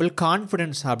எக்ஸாம்பிள்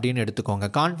கான்ஃபிடன்ஸ் அப்படின்னு எடுத்துக்கோங்க.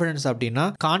 கான்ஃபிடன்ஸ் அப்படின்னா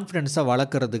கான்ஃபிடன்ஸை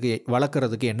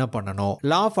வளர்க்கறதுக்கு என்ன பண்ணணும்,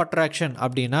 லா ஆஃப் அட்ராக்ஷன்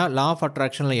அப்படின்னா லா ஆஃப்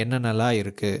அட்ராக்ஷன்ல என்னென்னலாம்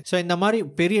இருக்கு. ஸோ இந்த மாதிரி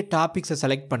பெரிய டாபிக்ஸை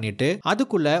செலக்ட் பண்ணிட்டு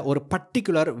அதுக்குள்ள ஒரு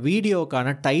பர்டிகுலர்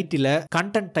வீடியோக்கான டைட்டிலை,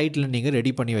 கண்டென்ட் டைட்டில் நீங்க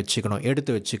ரெடி பண்ணி வச்சுக்கணும்,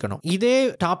 எடுத்து வச்சுக்கணும். இதே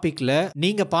டாபிக்ல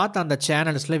நீங்க பார்த்த அந்த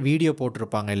சேனல்ஸ்ல வீடியோ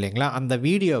போட்டிருப்பாங்க இல்லைங்களா? அந்த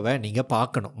வீடியோவை நீங்க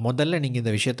பார்க்கணும். முதல்ல நீங்க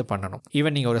இந்த விஷயத்தை பண்ணணும்.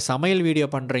 ஈவன் நீங்க ஒரு சமையல் வீடியோ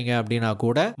பண்றீங்க அப்படின்னா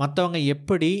கூட மற்றவங்க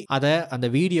எப்படி அதை அந்த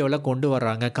வீடியோவில் கொண்டு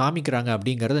வர்றாங்க, காமிக்கிறாங்க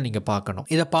அப்படிங்கறத நீங்க பார்க்கணும்.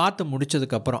 இதை பார்த்து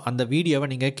முடிச்சதுக்கு அப்புறம் அந்த வீடியோவை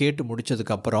நீங்க கேட்டு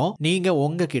முடிச்சதுக்கு அப்புறம் நீங்க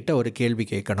உங்ககிட்ட ஒரு கேள்வி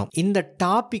கேட்கணும். இந்த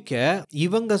டாபிக்கை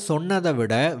இவங்க சொன்னதை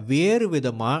விட வேறு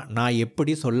விதமா நான்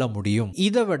எப்படி சொல்ல முடியும்,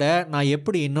 இதை விட நான்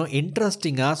எப்படி இன்னும்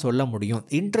இன்ட்ரெஸ்டிங்கா சொல்ல முடியும்,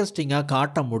 இன்ட்ரெஸ்டிங்கா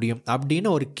காட்ட முடியும் அப்படின்னு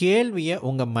ஒரு கேள்வியை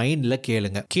உங்க மைண்ட்ல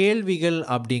கேளுங்க. கேள்விகள்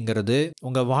அப்படிங்கிறது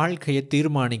உங்க வாழ்க்கையை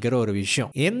தீர்மானிக்கிற ஒரு ஒரு விஷயம்.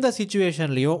 எந்த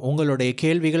சிச்சுவேஷன்லயும் உங்களுடைய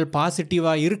கேள்விகள்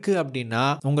பாசிட்டிவா இருக்கு அப்படின்னா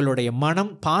உங்களுடைய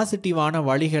மனம் பாசிட்டிவான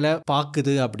வழிகளை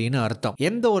பார்க்குது அப்படின்னு அர்த்தம்.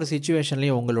 எந்த ஒரு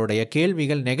சிச்சுவேஷன்லயும் உங்களுடைய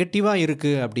கேள்விகள் நெகட்டிவா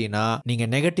இருக்கு அப்படின்னா நீங்க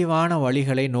நெகட்டிவான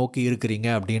வழிகளை நோக்கி இருக்கிறீங்க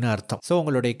அப்படின்னு அர்த்தம். சோ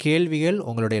உங்களுடைய கேள்விகள்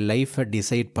உங்களுடைய லைஃபை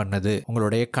டிசைட் பண்ணது,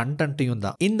 உங்களுடைய கண்டென்ட்டையும்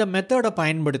தான். இந்த மெத்தடை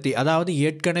பயன்படுத்தி, அதாவது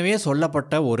ஏற்கனவே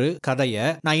சொல்லப்பட்ட ஒரு கதையை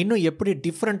நான் இன்னும் எப்படி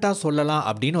டிஃப்ரெண்டா சொல்லலாம்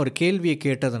அப்படின்னு ஒரு கேள்வியை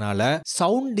கேட்டதுனால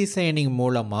சவுண்ட் டிசைனிங்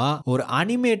மூலமா ஒரு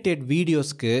அனிமேட்டட்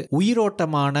வீடியோஸ்க்கு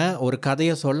உயிரோட்டமான ஒரு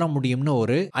கதையை சொல்ல முடியும்னு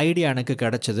ஒரு ஐடியா எனக்கு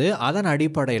கிடைச்சது. அதன்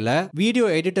அடிப்படையில் வீடியோ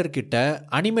எடிட்டர் கிட்ட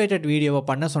அனிமேட்டட் வீடியோவை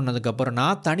பண்ண சொன்னதுக்கு அப்புறம்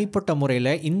நான் தனிப்பட்ட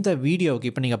முறையில் இந்த வீடியோவுக்கு,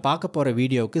 இப்போ நீங்க பார்க்க போற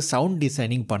வீடியோவுக்கு சவுண்ட்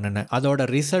டிசைனிங் பண்ணினேன். அதோட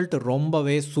ரிசல்ட்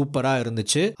ரொம்பவே சூப்பரா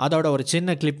இருந்துச்சு. அதோட ஒரு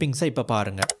சின்ன கிளிப்பிங்ஸை இப்ப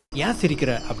பாருங்க. ஏன்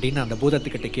சிரிக்கிற அப்படின்னு அந்த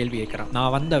பூதத்துக்கிட்ட கேள்வி கேட்கிறான்.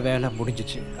 நான் வந்த வேலை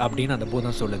முடிஞ்சிச்சு அப்படின்னு அந்த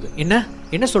பூதம் சொல்லுது.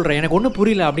 என்ன சொல்ற, எனக்கு ஒன்றும்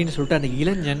புரியல அப்படின்னு சொல்லிட்டு அந்த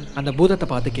இளைஞன் அந்த பூதத்தை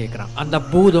பார்த்து கேட்கிறான். அந்த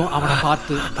பூதம் அவனை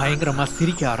பார்த்து பயங்கரமா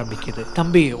சிரிக்க ஆரம்பிக்குது.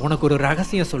 தம்பி, உனக்கு ஒரு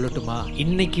ரகசியம் சொல்லட்டுமா?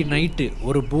 இன்னைக்கு நைட்டு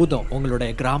ஒரு பூதம்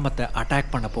உங்களுடைய கிராமத்தை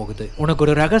அட்டாக் பண்ண போகுது. உனக்கு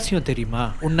ஒரு ரகசியம் தெரியுமா?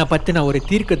 உன்னை பத்தின ஒரு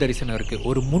தீர்க்க தரிசனம் இருக்கு,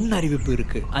 ஒரு முன்னறிவிப்பு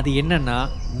இருக்கு. அது என்னன்னா,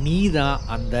 நீதான்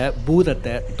அந்த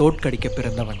பூதத்தை தோற்கடிக்க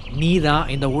பிறந்தவன். நீதான்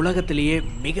இந்த உலகத்திலேயே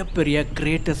மிகப்பெரிய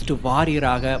கிரேட்டஸ்ட்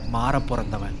வாரியராக மாற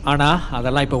பிறந்தவன். ஆனா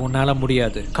அதெல்லாம் இப்ப உன்னால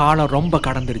முடியாது. காலம் ரொம்ப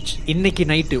கடந்துருச்சு. இன்னைக்கு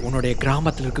நைட்டு உன்னுடைய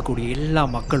கிராமத்தில் இருக்கக்கூடிய எல்லா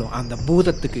மக்களும் அந்த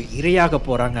பூதத்துக்கு இரையாக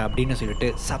போறாங்க அப்படின்னு சொல்லிட்டு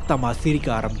சத்தமா சிரிக்க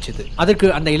ஆரம்பிச்சது. அதுக்கு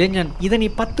அந்த இளைஞன், இதை நீ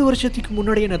 10 வருஷத்துக்கு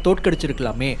முன்னாடி என்ன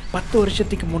தோற்கடிச்சிருக்கலாமே, 10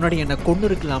 வருஷத்துக்கு முன்னாடி என்ன கொண்டு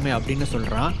இருக்கலாமே அப்படின்னு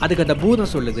சொல்றான். அதுக்கு அந்த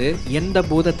பூதம் சொல்லுது, எந்த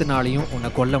பூதத்தினாலையும்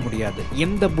உன்னை கொல்ல முடியாது,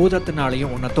 எந்த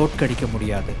பூதத்தினாலையும் உன்னை தோற்கடிக்க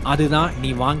முடியாது. அதுதான்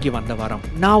நீ வாங்கி வந்த வரம்.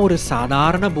 நான் ஒரு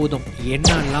சாதாரண பூதம்,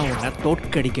 என்னெல்லாம் உன்னை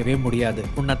தோற்கடிக்கவே முடியாது.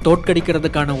 உன்னை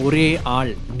தோற்கடிக்கிறதுக்கான ஒரே ஆள்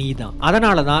நீதான்.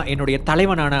 அதனாலதான் என்னுடைய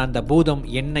தலைவனான அந்த பூதம்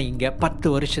என்னை இங்க 10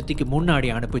 வருஷத்துக்கு முன்னாடி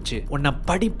அனுப்பிச்சு. உன்னை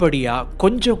படிப்படியா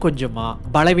கொஞ்சம் கொஞ்சமா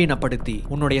பலவீனப்படுத்தி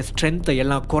உன்னுடைய ஸ்ட்ரென்த்தை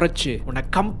எல்லாம் குறைச்சு உன்னை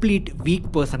கம்ப்ளீட்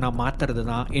வீக் பர்சனா மாத்துறது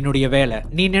தான் என்னுடைய வேலை.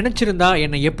 நீ நினைச்சிருந்தா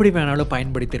என்னை எப்படி வேணாலும்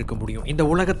பயன்படுத்தி இருக்க முடியும். இந்த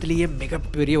உலகத்திலேயே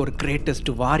மிகப்பெரிய ஒரு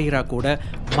கிரேட்டஸ்ட் வாரியரா கூட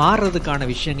மாறுறதுக்கான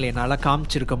விஷயங்களை என்னால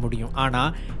காமிச்சிருக்க முடியும். ஆனா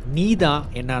நீதான்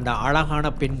என்ன அந்த அழகான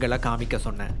பெண்களை காமிக்க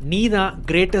சொன்ன. நீதான்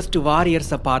கிரேட்டஸ்ட்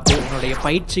வாரியர்ஸை பார்த்து உன்னுடைய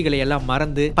பயிற்சிகளை எல்லாம்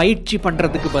மறந்து பயிற்சி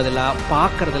பண்றதுக்கு பதிலா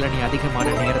பார்க்கறதுல நீ அதிகமான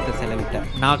நேரத்தை செலவிட்ட.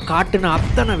 நான் காட்டுன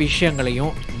அத்தனை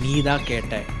விஷயங்களையும் நீதான்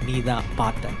கேட்ட, நீதான்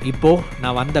பார்த்த. இப்போ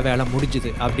நான் வந்த வேலை முடிஞ்சுது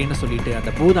அப்படின்னு சொல்லிட்டு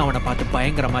அந்த பூதம் அவனை பார்த்து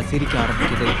பயங்கரமா சிரிக்க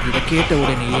ஆரம்பிக்குது. இதை கேட்ட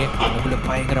உடனேயே அவனுக்குள்ள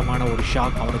பயங்கரமான ஒரு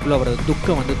ஷாக். அவனுக்குள்ள ஒரு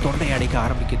துக்கம் வந்து தொண்டை அடைக்க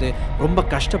ஆரம்பிக்குது. ரொம்ப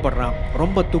கஷ்டப்படுறான்.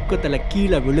 ரொம்ப துக்கத்துல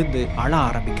கீழே விழுந்து அழ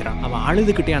ஆரம்பிக்கிறான். அவன்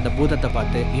அழுதுகிட்டே அந்த பூதத்தை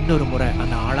பார்த்து, இன்னொரு முறை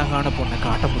அந்த அழகான பொண்ணை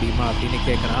காட்ட முடியுமா அப்படின்னு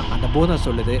கேட்கிறான். அந்த பூதம்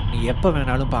சொல்லுது, நீ எப்ப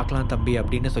வேணாலும் பார்க்கலாம் தம்பி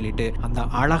அப்படின்னு சொல்லிட்டு அந்த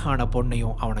அழகான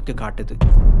பொண்ணையும் அவனுக்கு காட்டுது.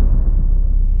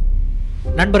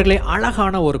 நண்பர்களே,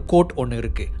 அழகான ஒரு கோட் ஒன்று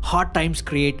இருக்கு. ஹார்ட் டைம்ஸ்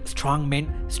கிரியேட் ஸ்ட்ராங் மென்,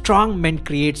 ஸ்ட்ராங் மென்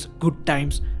creates good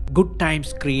times, good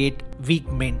times create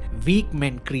week மென், வீக்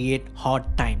மென் கிரியேட்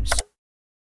ஹார்ட் டைம்ஸ்.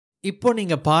 இப்போ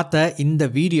நீங்கள் பார்த்த இந்த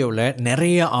வீடியோவில்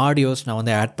நிறைய ஆடியோஸ் நான்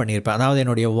வந்து ஆட் பண்ணியிருப்பேன். அதாவது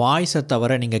என்னுடைய வாய்ஸை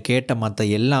தவிர நீங்கள் கேட்ட மற்ற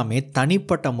எல்லாமே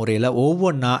தனிப்பட்ட முறையில்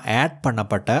ஒவ்வொன்றா ஆட்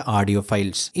பண்ணப்பட்ட ஆடியோ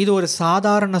ஃபைல்ஸ். இது ஒரு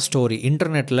சாதாரண ஸ்டோரி,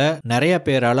 இன்டர்நெட்டில் நிறைய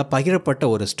பேரால் பகிரப்பட்ட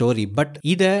ஒரு ஸ்டோரி. பட்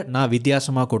இதை நான்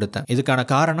வித்தியாசமாக கொடுத்தேன். இதுக்கான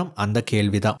காரணம் அந்த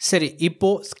கேள்வி தான். சரி,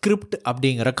 இப்போ ஸ்கிரிப்ட்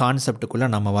அப்படிங்கிற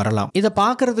கான்செப்டுக்குள்ளே நம்ம வரலாம். இதை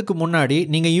பார்க்கறதுக்கு முன்னாடி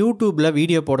நீங்கள் யூடியூப்பில்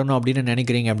வீடியோ போடணும் அப்படின்னு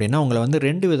நினைக்கிறீங்க அப்படின்னா உங்களை வந்து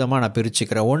 2 விதமாக நான்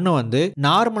பிரிச்சுக்கிறேன். ஒன்று வந்து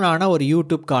நார்மலான ஒரு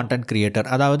யூடியூப் கான்டென்ட் கிரியேட்டர்,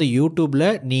 அதாவது யூடியூப்ல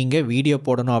நீங்க வீடியோ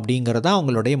போடணும் அப்படிங்கறதா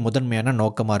உங்களுடைய முதன்மையான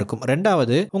நோக்கமா இருக்கும்.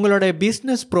 ரெண்டாவது, உங்களுடைய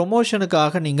பிசினஸ்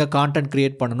ப்ரொமோஷனுக்காக நீங்க கான்டென்ட்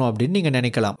கிரியேட் பண்ணணும் அப்படின்னு நீங்க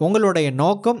நினைக்கலாம். உங்களுடைய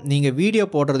நோக்கம் நீங்க வீடியோ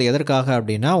போடுறது எதற்காக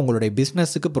அப்படின்னா உங்களுடைய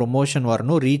பிசினஸுக்கு ப்ரொமோஷன்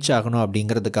வரணும், ரீச் ஆகணும்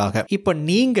அப்படிங்கிறதுக்காக. இப்போ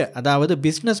நீங்க, அதாவது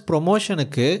பிசினஸ்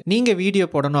ப்ரொமோஷனுக்கு நீங்க வீடியோ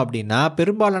போடணும் அப்படின்னா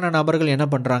பெரும்பாலான நபர்கள் என்ன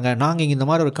பண்றாங்க, நாங்க இந்த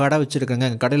மாதிரி ஒரு கடை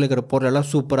வச்சிருக்கோங்க, எங்க கடையில் இருக்கிற பொருள் எல்லாம்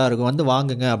சூப்பரா இருக்கும், வந்து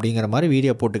வாங்குங்க அப்படிங்கிற மாதிரி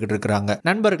வீடியோ போட்டுக்கிட்டு இருக்காங்க.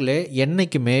 நண்பர்களே,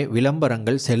 என்னைக்குமே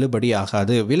விளம்பரங்கள் செல்லுபடி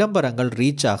ஆகாது, விளம்பரங்கள்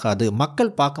ரீச் ஆகாது, மக்கள்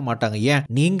பார்க்க மாட்டாங்க. ஏன்?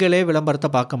 நீங்களே விளம்பரத்தை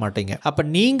பார்க்க மாட்டீங்க. அப்ப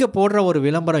நீங்க போடுற ஒரு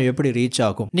விளம்பரம் எப்படி ரீச்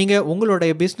ஆகும்? நீங்க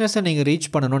உங்களுடைய பிசினஸை நீங்க ரீச்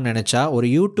பண்ணணும்னு நினைச்சா ஒரு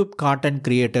யூடியூப் கான்டென்ட்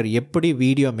கிரியேட்டர் எப்படி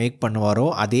வீடியோ மேக் பண்ணுவாரோ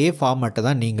அதே ஃபார்மேட்டை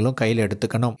தான் நீங்களும் கையில்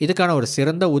எடுத்துக்கணும். இதுக்கான ஒரு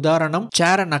சிறந்த உதாரணம்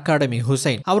சேரன் அகாடமி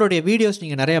ஹுசைன். அவருடைய வீடியோஸ்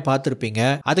நீங்க நிறைய பார்த்திருப்பீங்க.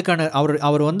 அதுக்கான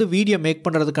அவர் வந்து வீடியோ மேக்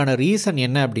பண்றதுக்கான ரீசன்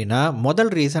என்ன அப்படின்னா,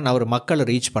 முதல் ரீசன் அவர் மக்களை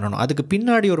ரீச் பண்ணணும். அதுக்கு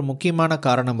பின்னாடி ஒரு முக்கியமான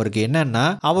காரணம் இருக்கு. என்னன்னா,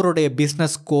 அவருடைய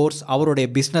பிசினஸ் கோர்ஸ், அவருடைய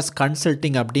பிசினஸ்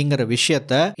கன்சல்டிங் அப்படிங்கிற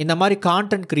விஷயத்த இந்த மாதிரி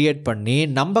கான்டென்ட் கிரியேட் பண்ணி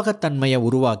நம்பகத்தன்மையை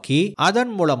உருவாக்கி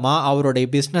அதன் மூலமா அவருடைய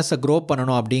பிசினஸை க்ரோ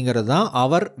பண்ணணும் அப்படிங்கிறது தான்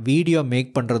அவர் வீடியோ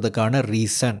மேக் பண்றதுக்கான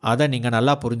ரீசன். அதை நீங்க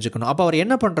நல்லா புரிஞ்சுக்கணும். அப்ப அவர்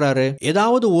என்ன பண்றாரு,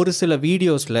 ஏதாவது ஒரு சில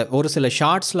வீடியோஸ்ல ஒரு சில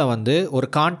ஷார்ட்ஸ்ல வந்து ஒரு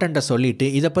கான்டென்ட்டை சொல்லிட்டு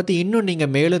இதை பத்தி இன்னும் நீங்க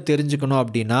மேலும் தெரிஞ்சுக்கணும்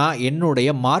அப்படின்னா என்னுடைய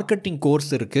மார்க்கெட்டிங்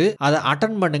கோர்ஸ் இருக்கு, அதை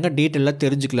அட்டன் பண்ணுங்க, டீட்டெயிலாக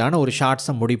தெரிஞ்சுக்கலான்னு ஒரு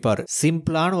ஷார்ட்ஸை முடிப்பார்.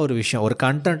 சிம்பிளான ஒரு விஷயம். ஒரு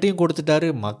கண்டென்ட்டையும் கொடுத்துட்டாரு,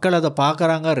 மக்கள் அதை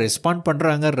பார்க்குறாங்க, ரெஸ்பாண்ட்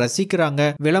பண்ணுறாங்க, ரசிக்கிறாங்க,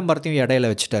 விளம்பரத்தையும் இடையில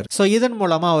வச்சுட்டாரு. ஸோ இதன்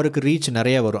மூலமாக அவருக்கு ரீச்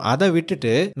நிறைய வரும். அதை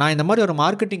விட்டுட்டு நான் இந்த மாதிரி ஒரு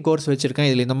மார்க்கெட்டிங் கோர்ஸ் வச்சிருக்கேன்,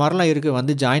 இதில் இந்த மாதிரிலாம் இருக்கு,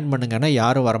 வந்து ஜாயின் பண்ணுங்கன்னா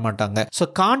யாரும் வரமாட்டாங்க. ஸோ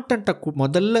கான்டென்ட்டை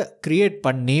முதல்ல கிரியேட்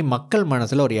பண்ணி மக்கள்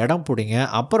மனசில் ஒரு இடம் பிடிங்க,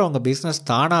 அப்புறம் உங்கள் பிஸ்னஸ்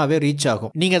தானாகவே ரீச்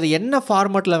ஆகும். நீங்கள் அதை என்ன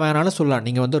ஃபார்மேட்டில் வேணாலும் சொல்லலாம்.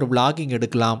 நீங்கள் வந்து ஒரு vlogging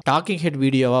எடுக்கலாம், டாக்கிங் ஹெட்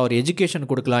வீடியோவா ஒரு எஜுகேஷன்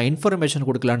கொடுக்கலாம், இன்ஃபர்மேஷன்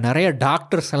கொடுக்கலாம். நிறைய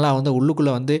டாக்டர்ஸ் எல்லாம் வந்து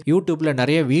உள்ளுக்குள்ள வந்து யூடியூப்ல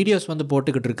நிறைய வீடியோஸ் வந்து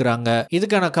போட்டுக்கிட்டு இருக்கிறாங்க.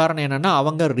 இதுக்கான காரணம் என்னன்னா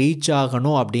அவங்க ரீச்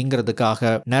ஆகணும்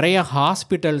அப்படிங்கிறதுக்காக. நிறைய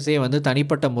ஹாஸ்பிட்டல்ஸே வந்து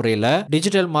தனிப்பட்ட முறையில்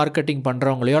டிஜிட்டல் மார்க்கெட்டிங்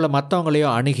பண்றவங்களையோ இல்ல மற்றவங்களையோ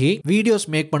அணுகி வீடியோஸ்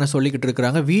மேக் பண்ண சொல்லிக்கிட்டு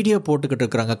இருக்கிறாங்க, வீடியோ போட்டுக்கிட்டு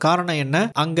இருக்கிறாங்க. காரணம் என்ன,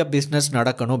 அங்க பிசினஸ்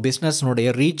நடக்கணும், பிசினஸ்னுடைய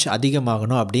ரீச்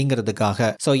அதிகமாகணும் அப்படிங்கிறதுக்காக.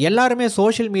 ஸோ எல்லாருமே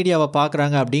சோஷியல் மீடியாவை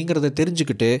பார்க்குறாங்க அப்படிங்கிறத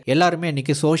தெரிஞ்சுக்கிட்டு எல்லாருமே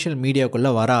இன்னைக்கு சோஷியல் மீடியாவுக்குள்ள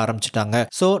வர ஆரம்பிச்சிட்டாங்க.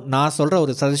 ஸோ நான் சொல்ற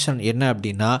ஒரு சஜஷன் என்ன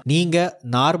அப்படின்னா, நீங்க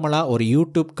நார்மலா ஒரு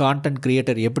யூடியூப் கான்டென்ட்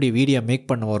கிரியேட்டர் எப்படி வீடியோ மேக்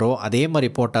பண்ணுவாரோ அதே மாதிரி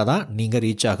போட்டால் தான் நீங்க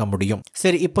ரீச் ஆக முடியும்.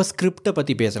 சரி, இப்போ ஸ்கிரிப்டை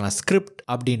பத்தி பேசலாம். ஸ்கிரிப்ட்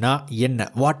அப்படின்னா என்ன,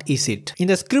 வாட் இஸ் இட்?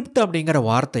 இந்த ஸ்கிரிப்ட் அப்படிங்கிற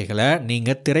வார்த்தைகளை நீங்க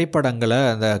திரைப்படங்களை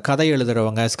அந்த கதை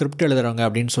எழுதுறவங்க, ஸ்கிரிப்ட் எழுதுறவங்க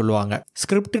அப்படின்னு சொல்லுவாங்க.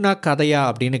 ஸ்கிரிப்ட்னா கதையா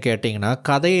அப்படின்னு கேட்டீங்கன்னா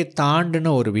கதையை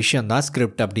தாண்டின ஒரு விஷயம் தான்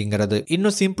ஸ்கிரிப்ட் அப்படிங்கிறது.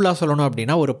 இன்னும் சிம்பிளா சொல்லணும்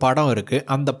அப்படின்னா ஒரு படம் இருக்கு,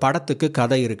 அந்த படத்துக்கு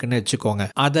கதை இருக்குன்னு வச்சுக்கோங்க.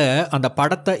 அதை அந்த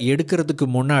படத்தை எடுக்கிறதுக்கு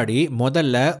முன்னாடி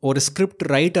முதல்ல ஒரு ஸ்கிரிப்ட்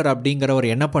ரைட்டர் அப்படிங்கிறவர்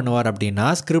என்ன பண்ணுவார் அப்படின்னா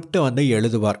ஸ்கிரிப்ட் வந்து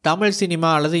எழுதுவார். தமிழ் சினிமா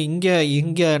அல்லது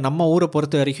இங்க நம்ம ஊரை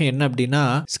பொறுத்த வரைக்கும் என்ன அப்படின்னா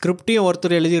ஸ்கிரிப்டையும்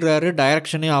ஒருத்தர் எழுதிடுறாரு,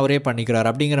 டைரக்ஷனையும் அவரே பண்ணிக்கிறார்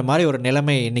அப்படிங்கிற மாதிரி ஒரு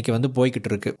நிலைமை இன்னைக்கு வந்து போய்கிட்டு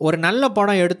இருக்கு. ஒரு நல்ல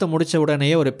படம் எடுத்து முடிச்ச உடனே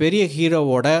ஒரு பெரிய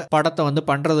ஹீரோவோட படத்தை வந்து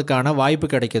பண்றதுக்கான வாய்ப்பு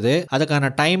கிடைக்குது.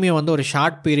 அதுக்கான டைமையும் வந்து ஒரு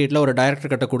ஷார்ட் பீரியட்ல ஒரு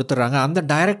டைரக்டர் கிட்ட கொடுத்துறாங்க. அந்த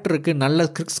டைரக்டருக்கு நல்ல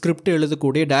ஸ்கிரிப்ட்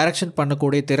எழுதக்கூடிய, டைரக்ஷன்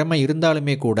பண்ணக்கூடிய திறமை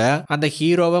இருந்தாலுமே கூட அந்த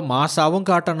ஹீரோவை மாசாவும்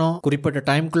காட்டணும், குறிப்பிட்ட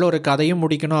டைம்குள்ள ஒரு கதையும்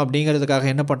முடிக்கணும் அப்படிங்கிறதுக்காக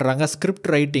என்ன பண்றாங்க, ஸ்கிரிப்ட்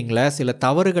ரைட்டிங்ல சில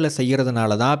தவறுகளை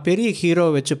செய்யறதுனால தான் பெரிய ஹீரோ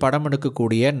வச்சு படம்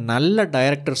எடுக்கக்கூடிய நல்ல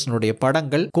டைரக்டர்ஸ்னுடைய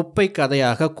படங்கள் குப்பை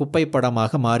கதையாக, குப்பை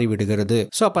படமாக மாறிவிடுகிறது.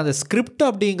 ஸோ அப்போ அந்த ஸ்கிரிப்ட்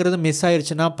அப்படிங்கிறது மிஸ்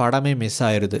ஆயிருச்சுன்னா படமே மிஸ்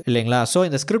ஆயிருது இல்லைங்களா? ஸோ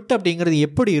இந்த ஸ்கிரிப்ட் அப்படிங்கிறது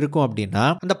எப்படி இருக்கும் அப்படின்னா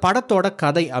அந்த படத்தோட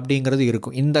கதை அப்படிங்கிறது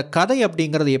இருக்கும். இந்த கதை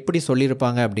அப்படிங்கிறது எப்படி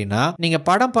சொல்லியிருப்பாங்க அப்படின்னா நீங்க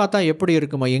படம் பார்த்தா எப்படி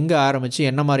இருக்குமோ, எங்க ஆரம்பிச்சு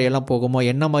என்ன மாதிரி எல்லாம் போகுமோ,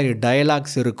 என்ன மாதிரி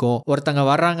டயலாக்ஸ் இருக்கும், ஒருத்தங்க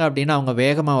வர்றாங்க அப்படின்னா அவங்க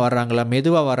வேகமா வர்றாங்களா,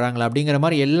 மெதுவா வர்றாங்களா அப்படிங்கிற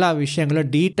மாதிரி எல்லா விஷயங்களும்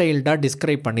டீடைல்டா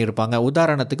டிஸ்கிரைப் பண்ணியிருப்பாங்க.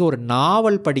 உதாரணத்துக்கு ஒரு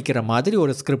நாவல் படிக்கிற மாதிரி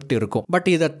ஒரு ஸ்கிரிப்ட் இருக்கும். பட்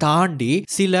இதை தாண்டி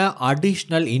சில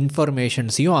அடிஷனல்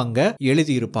இன்ஃபர்மேஷன்ஸையும் அங்க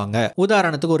எழுதி இருப்பாங்க.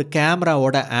 உதாரணத்துக்கு ஒரு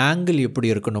கேமராவோட ஆங்கிள் எப்படி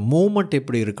இருக்கணும், மூவ்மெண்ட்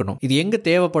எப்படி இருக்கணும், இது எங்க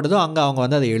தேவைப்படுதோ அங்க அவங்க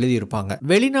வந்து அதை எழுதி இருப்பாங்க.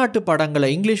 வெளிநாட்டு படங்களை,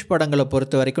 இங்கிலீஷ் படங்களை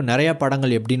பொறுத்த வரைக்கும் நிறைய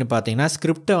படங்கள் எப்படின்னு பாத்தீங்கன்னா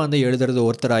ஸ்கிரிப்டை வந்து எழுதுறது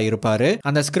ஒருத்தராக இருப்பாரு.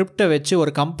 அந்த ஸ்கிரிப்டை வச்சு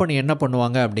ஒரு கம்பெனி என்ன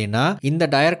பண்ணுவாங்க அப்படின்னா இந்த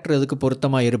டைரக்டர் இதுக்கு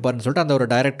பொருத்தமா இருப்பார்னு சொல்லிட்டு அந்த ஒரு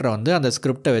டைரக்டரை வந்து அந்த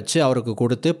ஸ்கிரிப்டை வச்சு அவருக்கு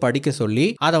கொடுத்து படிக்க சொல்லி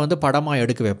அதை வந்து படமா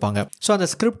எடுக்க வைப்பாங்க. ஸோ அந்த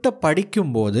ஸ்கிரிப்டை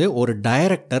படிக்கும் போது ஒரு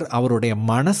டைரக்டர் அவருடைய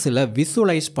மனசுல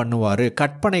விசுவலைஸ் பண்ணுவாரு,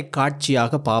 கற்பனை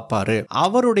காட்சியாக பார்ப்பாரு.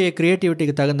 அவருடைய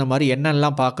கிரியேட்டிவிட்டிக்கு தகுந்த மாதிரி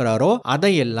என்னெல்லாம் பார்க்கிறாரோ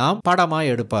அதையெல்லாம் படமா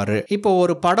எடுப்பாரு. இப்போ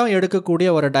ஒரு படம் எடுக்கக்கூடிய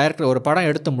ஒரு டைரக்டர் ஒரு படம்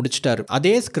எடுத்து முடிச்சிட்டாரு,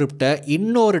 அதே ஸ்கிரிப்டை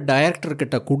இன்னொரு டைரக்டர்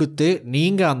கிட்ட கொடுத்து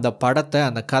நீங்க அந்த படத்தை,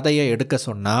 அந்த கதையை எடுக்க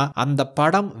சொன்னா அந்த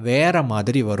படம் வேற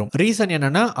மாதிரி வரும். ரீசன்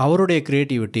என்னன்னா அவருடைய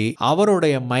கிரியேட்டிவிட்டி,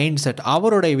 அவருடைய மைண்ட் செட்,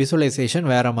 அவருடைய விசுவலைசேஷன்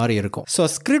வேற மாதிரி இருக்கும். ஸோ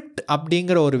ஸ்கிரிப்ட்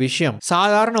அப்படிங்கிற ஒரு விஷயம்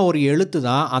சாதாரண ஒரு எழுத்து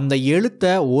தான். அந்த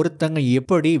எழுத்தை ஒருத்தங்க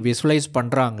எப்படி விசுவலைஸ்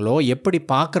பண்றாங்களோ, எப்படி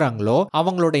பார்க்கறாங்களோ,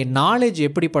 அவங்களுடைய நாலேஜ்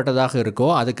எப்படிப்பட்டதாக இருக்கோ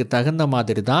அதுக்கு தகுந்த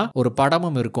மாதிரி தான் ஒரு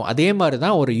படமும் இருக்கும். அதே மாதிரி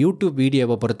தான் ஒரு யூடியூப்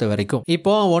வீடியோவை பொறுத்த வரைக்கும்.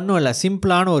 இப்போ ஒன்றும் இல்லை,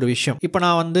 சிம்பிளான ஒரு விஷயம். இப்போ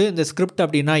நான் வந்து இந்த ஸ்கிரிப்ட்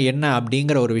அப்படின்னா என்ன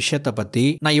அப்படிங்கிற ஒரு விஷயத்தை பத்தி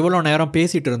நான் இவ்வளோ நேரம்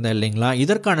பேசிட்டு இருந்தேன் இல்லைங்களா?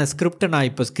 இதற்கான ஸ்கிரிப்டை நான்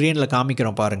இப்போ ஸ்கிரீன்ல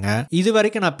காமிக்கிறோம் பாருங்க. இது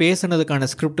வரைக்கும் நான் பேசினதுக்கான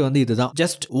ஸ்கிரிப்ட் வந்து இதுதான்.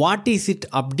 ஜஸ்ட் வாட் இஸ் இட்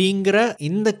அப்படிங்கிற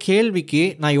இந்த கேள்விக்கு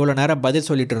நான் இவ்வளோ நேரம் பதில்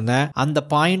சொல்லிட்டு இருந்தேன். அந்த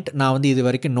பாயிண்ட் நான் வந்து இது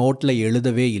வரைக்கும் நோட்ல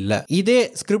எழுதவே இல்லை. இதே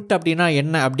ஸ்கிரிப்ட் அப்படின்னா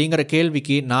என்ன அப்படிங்கிற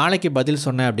கேள்விக்கு நாளைக்கு பதில்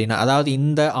சொன்னேன் அப்படின்னா, அதாவது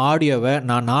இந்த ஆடியோவை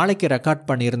நான் நாளைக்கு ரெக்கார்ட்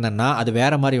பண்ணியிருந்தேன்னா அது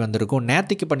வேற மாதிரி வந்திருக்கும்,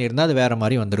 நேத்திக்கு பண்ணியிருந்தா அது வேற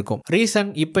மாதிரி வந்திருக்கும். ரீசன்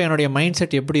இப்போ என்னுடைய மைண்ட்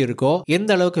செட் எப்படி இருக்கோ,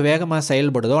 எந்த அளவுக்கு வேகமாக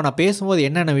செயல்படுதோ, நான் பேசும்போது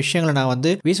என்னென்ன விஷயங்களை நான்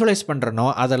வந்து விசுவலைஸ் பண்றேனோ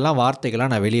அதெல்லாம் வார்த்தைகளை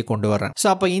நான் வெளியே கொண்டு வரேன். ஸோ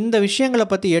அப்போ இந்த விஷயங்களை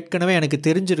பத்தி ஏற்கனவே எனக்கு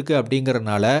தெரிஞ்சிருக்கு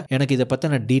அப்படிங்கறதுனால எனக்கு இதை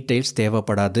பத்தின டீடைல்ஸ்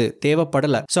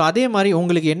தேவைப்படல. ஸோ அதே மாதிரி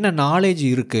உங்களுக்கு என்ன நாலேஜ்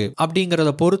இருக்கு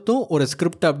அப்படிங்கறத பொறுத்தும் ஒரு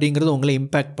ஸ்கிரிப்ட் அப்படிங்கிறது உங்களை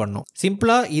இம்பாக்ட் பண்ணும்.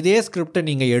 சிம்பிளா இதே ஸ்கிரிப்டை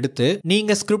நீங்க எடுத்து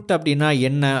நீங்க ஸ்கிரிப்ட் அப்படின்னா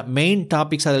என்ன, மெயின்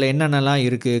டாபிக்ஸ் அதில் என்னென்னலாம்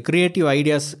இருக்குது, கிரியேட்டிவ்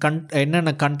ஐடியாஸ்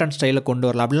என்னென்ன கண்டென்ட் ஸ்டைலில் கொண்டு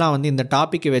வரலாம் அப்படிலாம் வந்து இந்த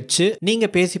டாப்பிக்கை வச்சு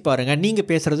நீங்கள் பேசி பாருங்கள். நீங்கள்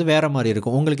பேசுகிறது வேறு மாதிரி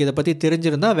இருக்கும். உங்களுக்கு இதை பற்றி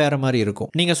தெரிஞ்சிருந்தால் வேறு மாதிரி இருக்கும்.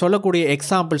 நீங்கள் சொல்லக்கூடிய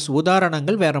எக்ஸாம்பிள்ஸ்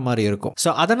உதாரணங்கள் வேறு மாதிரி இருக்கும். ஸோ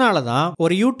அதனால தான்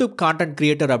ஒரு யூடியூப் கான்டென்ட்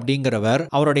கிரியேட்டர் அப்படிங்கிறவர்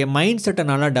அவருடைய மைண்ட் செட்டை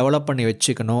நல்லா டெவலப் பண்ணி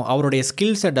வச்சுக்கணும், அவருடைய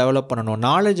ஸ்கில்ஸை டெவலப் பண்ணணும்,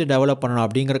 நாலேஜ் டெவலப் பண்ணணும்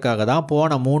அப்படிங்கிறதுக்காக தான்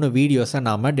போன 3 வீடியோஸை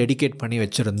நாம் டெடிகேட் பண்ணி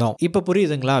வச்சுருந்தோம். இப்போ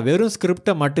புரியுதுங்களா? வெறும்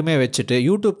ஸ்கிரிப்டை மட்டுமே வச்சுட்டு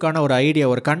யூடியூப்கான ஒரு ஐடியா,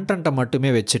 ஒரு கண்டென்ட்டை மட்டுமே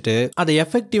வச்சுட்டு அதை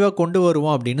எஃபெக்டிவாக கொண்டு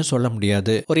வருவோம் அப்படின்னு சொல்ல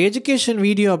முடியாது. ஒரு எஜுகேஷன்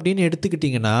வீடியோ அப்படின்னு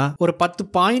எடுத்துக்கிட்டிங்கன்னா ஒரு 10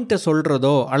 பாயிண்ட்டை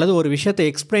சொல்கிறதோ அல்லது ஒரு விஷயத்தை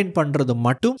எக்ஸ்பிளைன் பண்ணுறது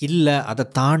மட்டும் இல்லை, அதை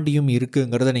தாண்டியும்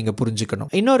இருக்குங்கிறத நீங்கள் புரிஞ்சுக்கணும்.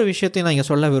 இன்னொரு விஷயத்தையும் நான் இங்கே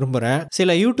சொல்ல விரும்புகிறேன்.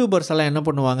 சில யூடியூபர்ஸ் எல்லாம் என்ன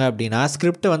பண்ணுவாங்க அப்படின்னா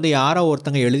ஸ்கிரிப்டை வந்து யாரோ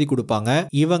ஒருத்தங்க எழுதி கொடுப்பாங்க,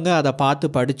 இவங்க அதை பார்த்து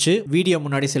படித்து வீடியோ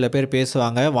முன்னாடி சில பேர்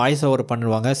பேசுவாங்க, வாய்ஸ் ஓவர்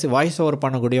பண்ணுவாங்க, வாய்ஸ் ஓவர்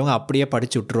பண்ணக்கூடியவங்க அப்படியே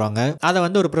படிச்சு விட்டுருவாங்க, அதை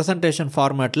வந்து ஒரு ப்ரெசன்டேஷன்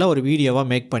ஃபார்மேட்டில் ஒரு வீடியோவாக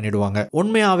மேக் பண்ணிடுவாங்க.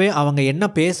 உண்மையாகவே அவங்க என்ன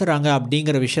பேசுகிறாங்க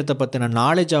அப்படிங்கிற விஷயத்தை பற்றின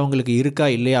நாலேஜ் அவங்களுக்கு இருக்கா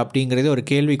இல்லையா அப்படிங்கிறது ஒரு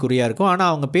கேள்விக்குறியாக இருக்கும். ஆனால்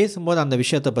அவங்க பேசும்போது அந்த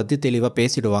விஷயத்தை பற்றி தெளிவாக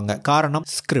பேசிடுவாங்க. காரணம்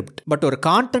ஸ்கிரிப்ட். பட் ஒரு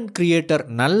கான்டென்ட் கிரியேட்டர்,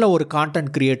 நல்ல ஒரு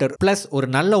கான்டென்ட் கிரியேட்டர் ப்ளஸ் ஒரு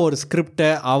நல்ல ஒரு ஸ்கிரிப்டை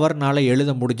அவர்னால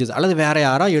எழுத முடிஞ்சது, அல்லது வேற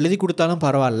யாரா எழுதி கொடுத்தாலும்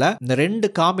பரவாயில்ல, இந்த 2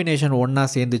 காம்பினேஷன் ஒன்னா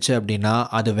சேர்ந்துச்சு அப்படின்னா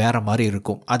அது வேற மாதிரி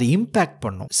இருக்கும், அது இம்பாக்ட்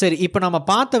பண்ணும். சரி, இப்போ நம்ம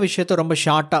பார்த்த விஷயத்தை ரொம்ப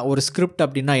ஷார்ட்டா, ஒரு ஸ்கிரிப்ட்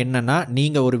அப்படின்னா என்னன்னா,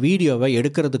 நீங்க ஒரு வீடியோவை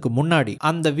எடுக்கிறதுக்கு முன்னாடி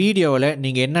அந்த வீடியோவில்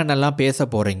நீங்க என்னென்னலாம் பேச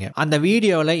போறீங்க, அந்த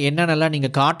வீடியோவில் என்னென்னலாம் நீங்க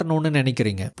காட்டணும்னு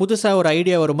நினைக்கிறீங்க, புதுசா ஒரு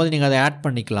ஐடியா வரும்போது நீங்க அதை ஆட்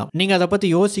பண்ணிக்கலாம், நீங்க அதை பத்தி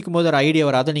யோசிக்கும் போது ஒரு ஐடியா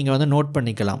வரும், அதை நீங்க வந்து நோட்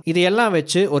பண்ணிக்கலாம். இது எல்லாம்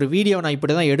வச்சு ஒரு வீடியோ நான்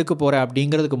இப்படி தான் எடுக்க போறேன்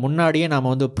அப்படிங்கிறதுக்கு முன்னாடியே நாம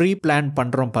வந்து ப்ரீ பிளான்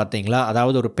பண்றோம் பாத்தீங்களா,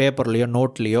 அதாவது ஒரு பேப்பர்லயோ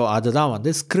நோட்லயோ, அதுதான் வந்து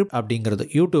ஸ்கிரிப்ட் அப்படிங்கிறது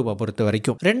யூடியூபை பொறுத்த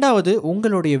வரைக்கும். ரெண்டாவது,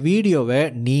 உங்களுடைய வீடியோவை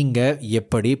நீங்க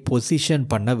எப்படி பொசிஷன்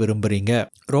பண்ண விரும்புறீங்க,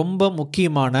 ரொம்ப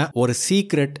முக்கியமான ஒரு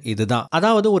சீக்ரெட் இதுதான்.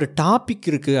 அதாவது ஒரு டாபிக்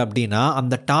இருக்கு அப்படின்னா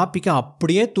அந்த டாபிக்கை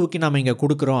அப்படியே தூக்கி நம்ம இங்க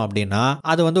கொடுக்கிறோம் அப்படின்னா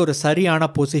அது வந்து ஒரு சரியான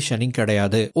பொசிஷனிங்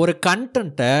கிடையாது. ஒரு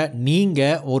கண்டென்ட்டை நீங்க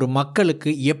ஒரு மக்களுக்கு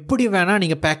எப்படி வேணா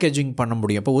நீங்க பேக்கேஜிங் பண்ண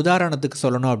முடியும். இப்போ உதாரணத்துக்கு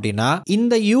சொல்லணும் அப்படின்னா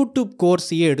இந்த யூடியூப்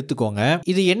கோர்ஸையே எடுத்துக்கோங்க.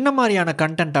 இது என்ன மாதிரியான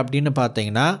கண்டென்ட் அப்படின்னு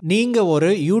பார்த்தீங்கன்னா, நீங்க ஒரு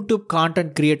யூடியூப்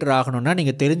கான்டென்ட் கிரியேட்டர் ஆகணும்னா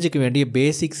நீங்க தெரிஞ்சுக்க வேண்டிய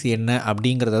பேசிக்ஸ் என்ன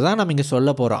அப்படிங்கறத தான் நம்ம இங்க சொல்ல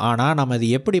போறோம். ஆனா நம்ம இது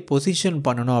எப்படி பொசிஷன்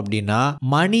பண்ணணும் அப்படின்னா,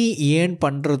 மணி ஏர்ன்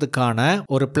பண்றதுக்கான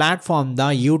ஒரு பிளாட்ஃபார்ம்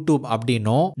தான் யூடியூப்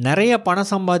அப்படின்னும், நிறைய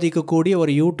பணம் சம்பாதிக்கக்கூடிய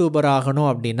ஒரு யூடியூபர் ஆகணும்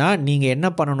அப்படின்னா நீங்க என்ன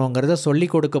பண்ணணுங்கிறத சொல்லி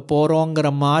கொடுக்க போறோங்கிற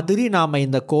மாதிரி நாம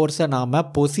இந்த கோர்ஸை நாம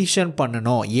பொசிஷன்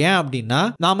பண்ணணும். ஏன் அப்படின்னா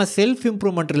நாம செல்ஃப்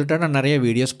இம்ப்ரூவ்மெண்ட் ரிலேட்டடா நிறைய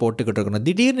வீடியோஸ் போட்டுக்கிட்டு இருக்கணும்.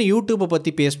 திடீர்னு யூடியூப்பை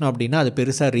பத்தி பேசணும் அப்படின்னா அது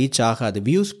பெருசா ரீச் ஆகாது,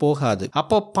 வியூஸ் போகாது.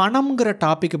 அப்போ பணம்ங்கிற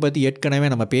டாபிக் பத்தி ஏற்கனவே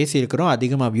நம்ம பேசியிருக்கிறோம்,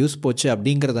 அதிகமா வியூஸ் போச்சு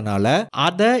அப்படிங்கிறதுனால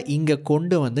அதை இங்க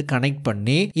கொண்டு வந்து கனெக்ட்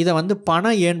பண்ணி இதை வந்து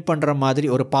பணம் ஏர்ன் பண்ற மாதிரி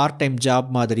ஒரு பார்ட் டைம் ஜாப்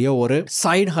மாதிரியோ, ஒரு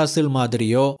சைடு ஹசில்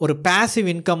மாதிரியோ, ஒரு பாசிவ்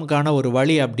இன்கம்கான ஒரு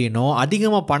வழி அப்படின்னோ,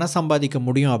 அதிகமா பணம் சம்பாதிக்க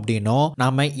முடியும் அப்படின்னோ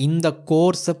நாம இந்த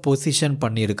கோர்ஸை பொசிஷன்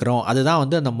பண்ணியிருக்கிறோம். அதுதான்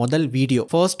வந்து அந்த முதல் வீடியோ,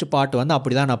 ஃபர்ஸ்ட் பார்ட் வந்து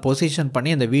அப்படிதான் நான் பொசிஷன் பண்ணி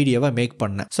அந்த வீடியோவை மேக்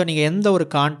பண்ணேன். ஸோ நீங்க எந்த ஒரு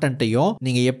கான்டென்ட்டையும்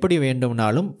நீங்க எப்படி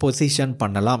வேண்டும்னாலும் பொசிஷன்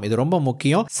பண்ணலாம். இது ரொம்ப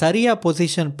முக்கியம். சரியா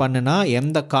பொசிஷன் பண்ணுனா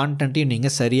எந்த கான்டென்ட்டையும் நீங்க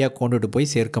சரியா கொண்டுட்டு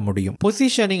போய் சேர்க்க முடியும்.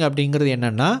 பொசிஷனிங் அப்படிங்கிறது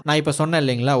என்னன்னா, நான் இப்ப சொன்னேன்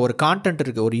இல்லைங்களா, ஒரு கான்டென்ட்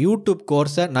இருக்கு, ஒரு யூடியூப்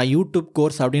கோர்ஸை நான் யூடியூப்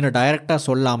கோர்ஸ் அப்படின்னு டைரக்டா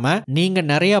சொல்லாம நீங்க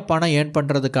நிறைய பணம் ஏர்ன்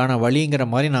பண்றதுக்கான வழிங்கிற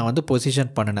மாதிரி நான் வந்து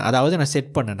பொசிஷன் பண்ணினேன், அதாவது நான்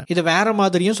செட் பண்ணினேன். இது வேற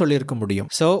மாதிரியும் சொல்லியிருக்க முடியும்.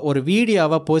 ஸோ ஒரு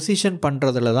வீடியோவை பொசிஷன்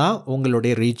பண்றதுல தான்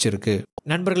உங்களுடைய ரீச் இருக்கு.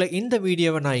 நண்பர்களே, இந்த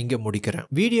வீடியோவை நான் இங்க முடிக்கிறேன்.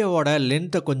 வீடியோவோட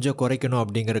லென்த்தை கொஞ்சம் குறைக்கணும்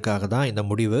அப்படிங்கறதுக்காக தான் இந்த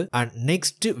முடிவு. அண்ட்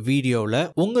நெக்ஸ்ட் வீடியோவில்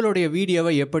உங்களுடைய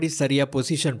வீடியோவை எப்படி சரியா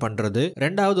பொசிஷன் பண்றது,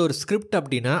 ரெண்டாவது ஒரு ஸ்கிரிப்ட்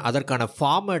அப்படின்னா அதற்கான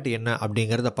ஃபார்மேட் என்ன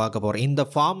அப்படிங்கறத பார்க்க போறோம். இந்த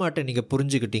ஃபார்மேட்டை நீங்க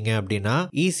புரிஞ்சுக்கிட்டீங்க அப்படின்னா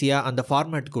ஈஸியா அந்த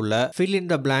ஃபார்மேட்குள்ள ஃபில் இன்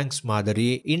த பிளாங்க்ஸ் மாதிரி,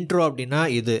 இன்ட்ரோ அப்படின்னா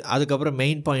இது, அதுக்கப்புறம்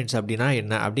மெயின் பாயிண்ட்ஸ் அப்படின்னா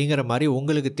என்ன அப்படிங்கிற மாதிரி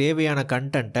உங்களுக்கு தேவையான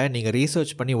கண்டென்ட்டை நீங்க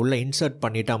ரீசர்ச் பண்ணி உள்ள இன்சர்ட்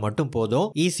பண்ணிட்டா மட்டும் போதும்.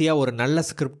 ஈஸியா ஒரு நல்ல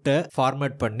ஸ்கிரிப்டை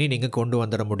ஃபார்மேட் பண்ணி நீங்க கொண்டு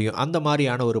வந்துட முடியும். அந்த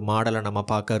மாதிரியான ஒரு மாடலை நம்ம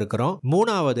பார்க்க இருக்கிறோம்.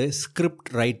 மூணாவது, ஸ்கிரிப்ட்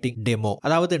ரைட்டிங் டெமோ.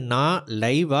 அதாவது நான்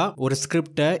லைவா ஒரு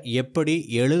ஸ்கிரிப்டை எப்படி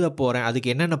எழுத போறேன்,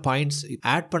 அதுக்கு என்னென்ன பாயிண்ட்ஸ்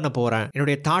ஆட் பண்ண போறேன்,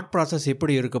 என்னுடைய தாட் ப்ராசஸ்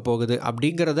எப்படி இருக்க போகுது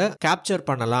அப்படிங்கறத கேப்சர்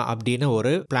பண்ணலாம் அப்படின்னு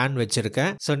ஒரு பிளான்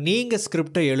வச்சிருக்கேன். ஸோ நீங்க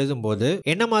ஸ்கிரிப்டை எழுதும் போது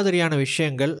என்ன மாதிரியான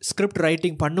விஷயங்கள் ஸ்கிரிப்ட்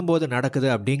ரைட்டிங் பண்ணும்போது நடக்குது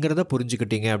அப்படிங்கறத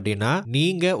புரிஞ்சுக்கிட்டீங்க அப்படின்னா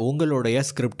நீங்க உங்களுடைய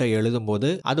ஸ்கிரிப்டை எழுதும்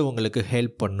போது அது உங்களுக்கு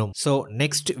ஹெல்ப் பண்ணும். ஸோ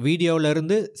நெக்ஸ்ட் வீடியோல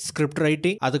இருந்து ஸ்கிரிப்ட்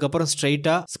ரைட்டிங், அதுக்கப்புறம்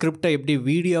ஸ்ட்ரைட்டா ஸ்கிரிப்டை எப்படி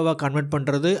வீடியோவா கன்வெர்ட்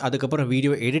பண்றது, அதுக்கப்புறம்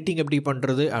வீடியோ எடிட்டிங் எப்படி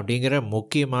பண்றது அப்படிங்கிற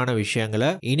முக்கியமான விஷயங்களை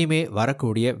இனிமே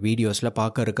வரக்கூடிய வீடியோஸ்ல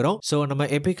பார்க்க இருக்கிறோம். ஸோ நம்ம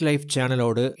எபிக் லைஃப்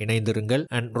சேனலோடு இணைந்திருங்கள்.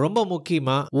 அண்ட் ரொம்ப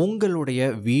முக்கியமா உங்களுடைய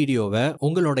வீடியோவை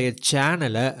உங்களுடைய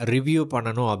சேனலை ரிவ்யூ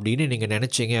பண்ணணும் அப்படின்னு நீங்க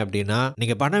நினைச்சீங்க அப்படின்னா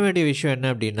நீங்க பண்ண வேண்டிய விஷயம் என்ன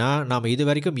அப்படின்னா, நாம இது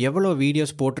வரைக்கும் எவ்வளவு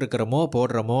வீடியோஸ்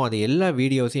போடுறோமோ அது எல்லா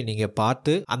வீடியோஸையும் நீங்க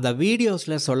பார்த்து அந்த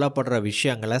வீடியோஸ்ல சொல்லப்படுற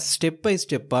விஷயங்களை ஸ்டெப் பை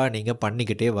ஸ்டெப்பா நீங்க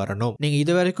பண்ணிக்கிட்டே வரணும். நீங்க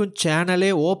இது வரைக்கும் சேனலே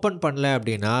ஓபன் பண்ணல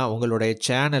அப்படின்னா உங்களுடைய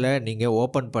சேனலை நீங்க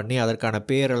ஓபன் பண்ணி அதற்கான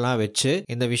பேரெல்லாம் வச்சு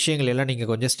இந்த விஷயங்கள் எல்லாம் நீங்க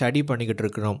கொஞ்சம் ஸ்டடி பண்ணிக்கிட்டு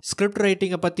இருக்கணும். ஸ்கிரிப்ட்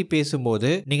ரைட்டிங்கை பத்தி பேசும்போது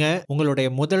நீங்க உங்களுடைய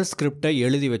முதல் ஸ்கிரிப்டை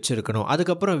எழுதி வச்சிருக்கணும்.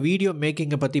 அதுக்கப்புறம் வீடியோ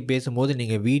மேக்கிங்கை பத்தி பேசும்போது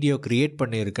நீங்க வீடியோ கிரியேட்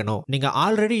பண்ணி இருக்கணும். நீங்க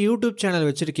ஆல்ரெடி யூடியூப் சேனல்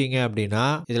வச்சிருக்கீங்க அப்படின்னா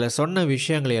இதுல சொன்ன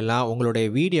விஷயங்களை எல்லாம் உங்களுடைய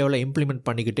வீடியோவில் இம்ப்ளிமெண்ட்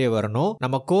பண்ணிக்கிட்டே வரணும்.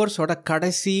 நம்ம கோர்ஸோட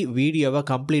கடைசி வீடியோவை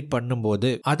கம்ப்ளீட்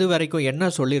பண்ணும்போது அது வரைக்கும் என்ன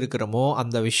சொல்லி இருக்கிறோமோ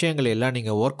அந்த விஷயங்களை எல்லாம்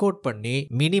நீங்க ஒர்க் அவுட் பண்ணி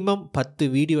மினிமம் 10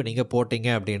 வீடியோ நீங்க போட்டீங்க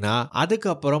அப்படின்னா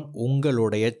அதுக்கப்புறம்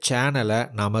உங்களுடைய சேனலை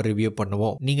நாம ரிவ்யூ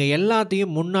பண்ணுவோம். நீங்க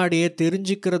எல்லாத்தையும் முன்னாடியே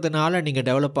தெரிஞ்சுக்கிறதுனால நீங்க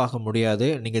டெவலப் ஆக முடியாது.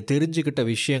 நீங்க தெரிஞ்சுக்கிட்ட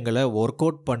விஷயங்களை ஒர்க்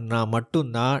அவுட் பண்ணா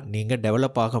மட்டும்தான் நீங்க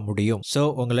டெவலப் ஆக முடியும். ஸோ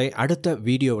உங்களை அடுத்த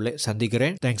வீடியோவில்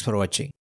சந்திக்கிறேன். தேங்க்ஸ் ஃபார் வாட்சிங்.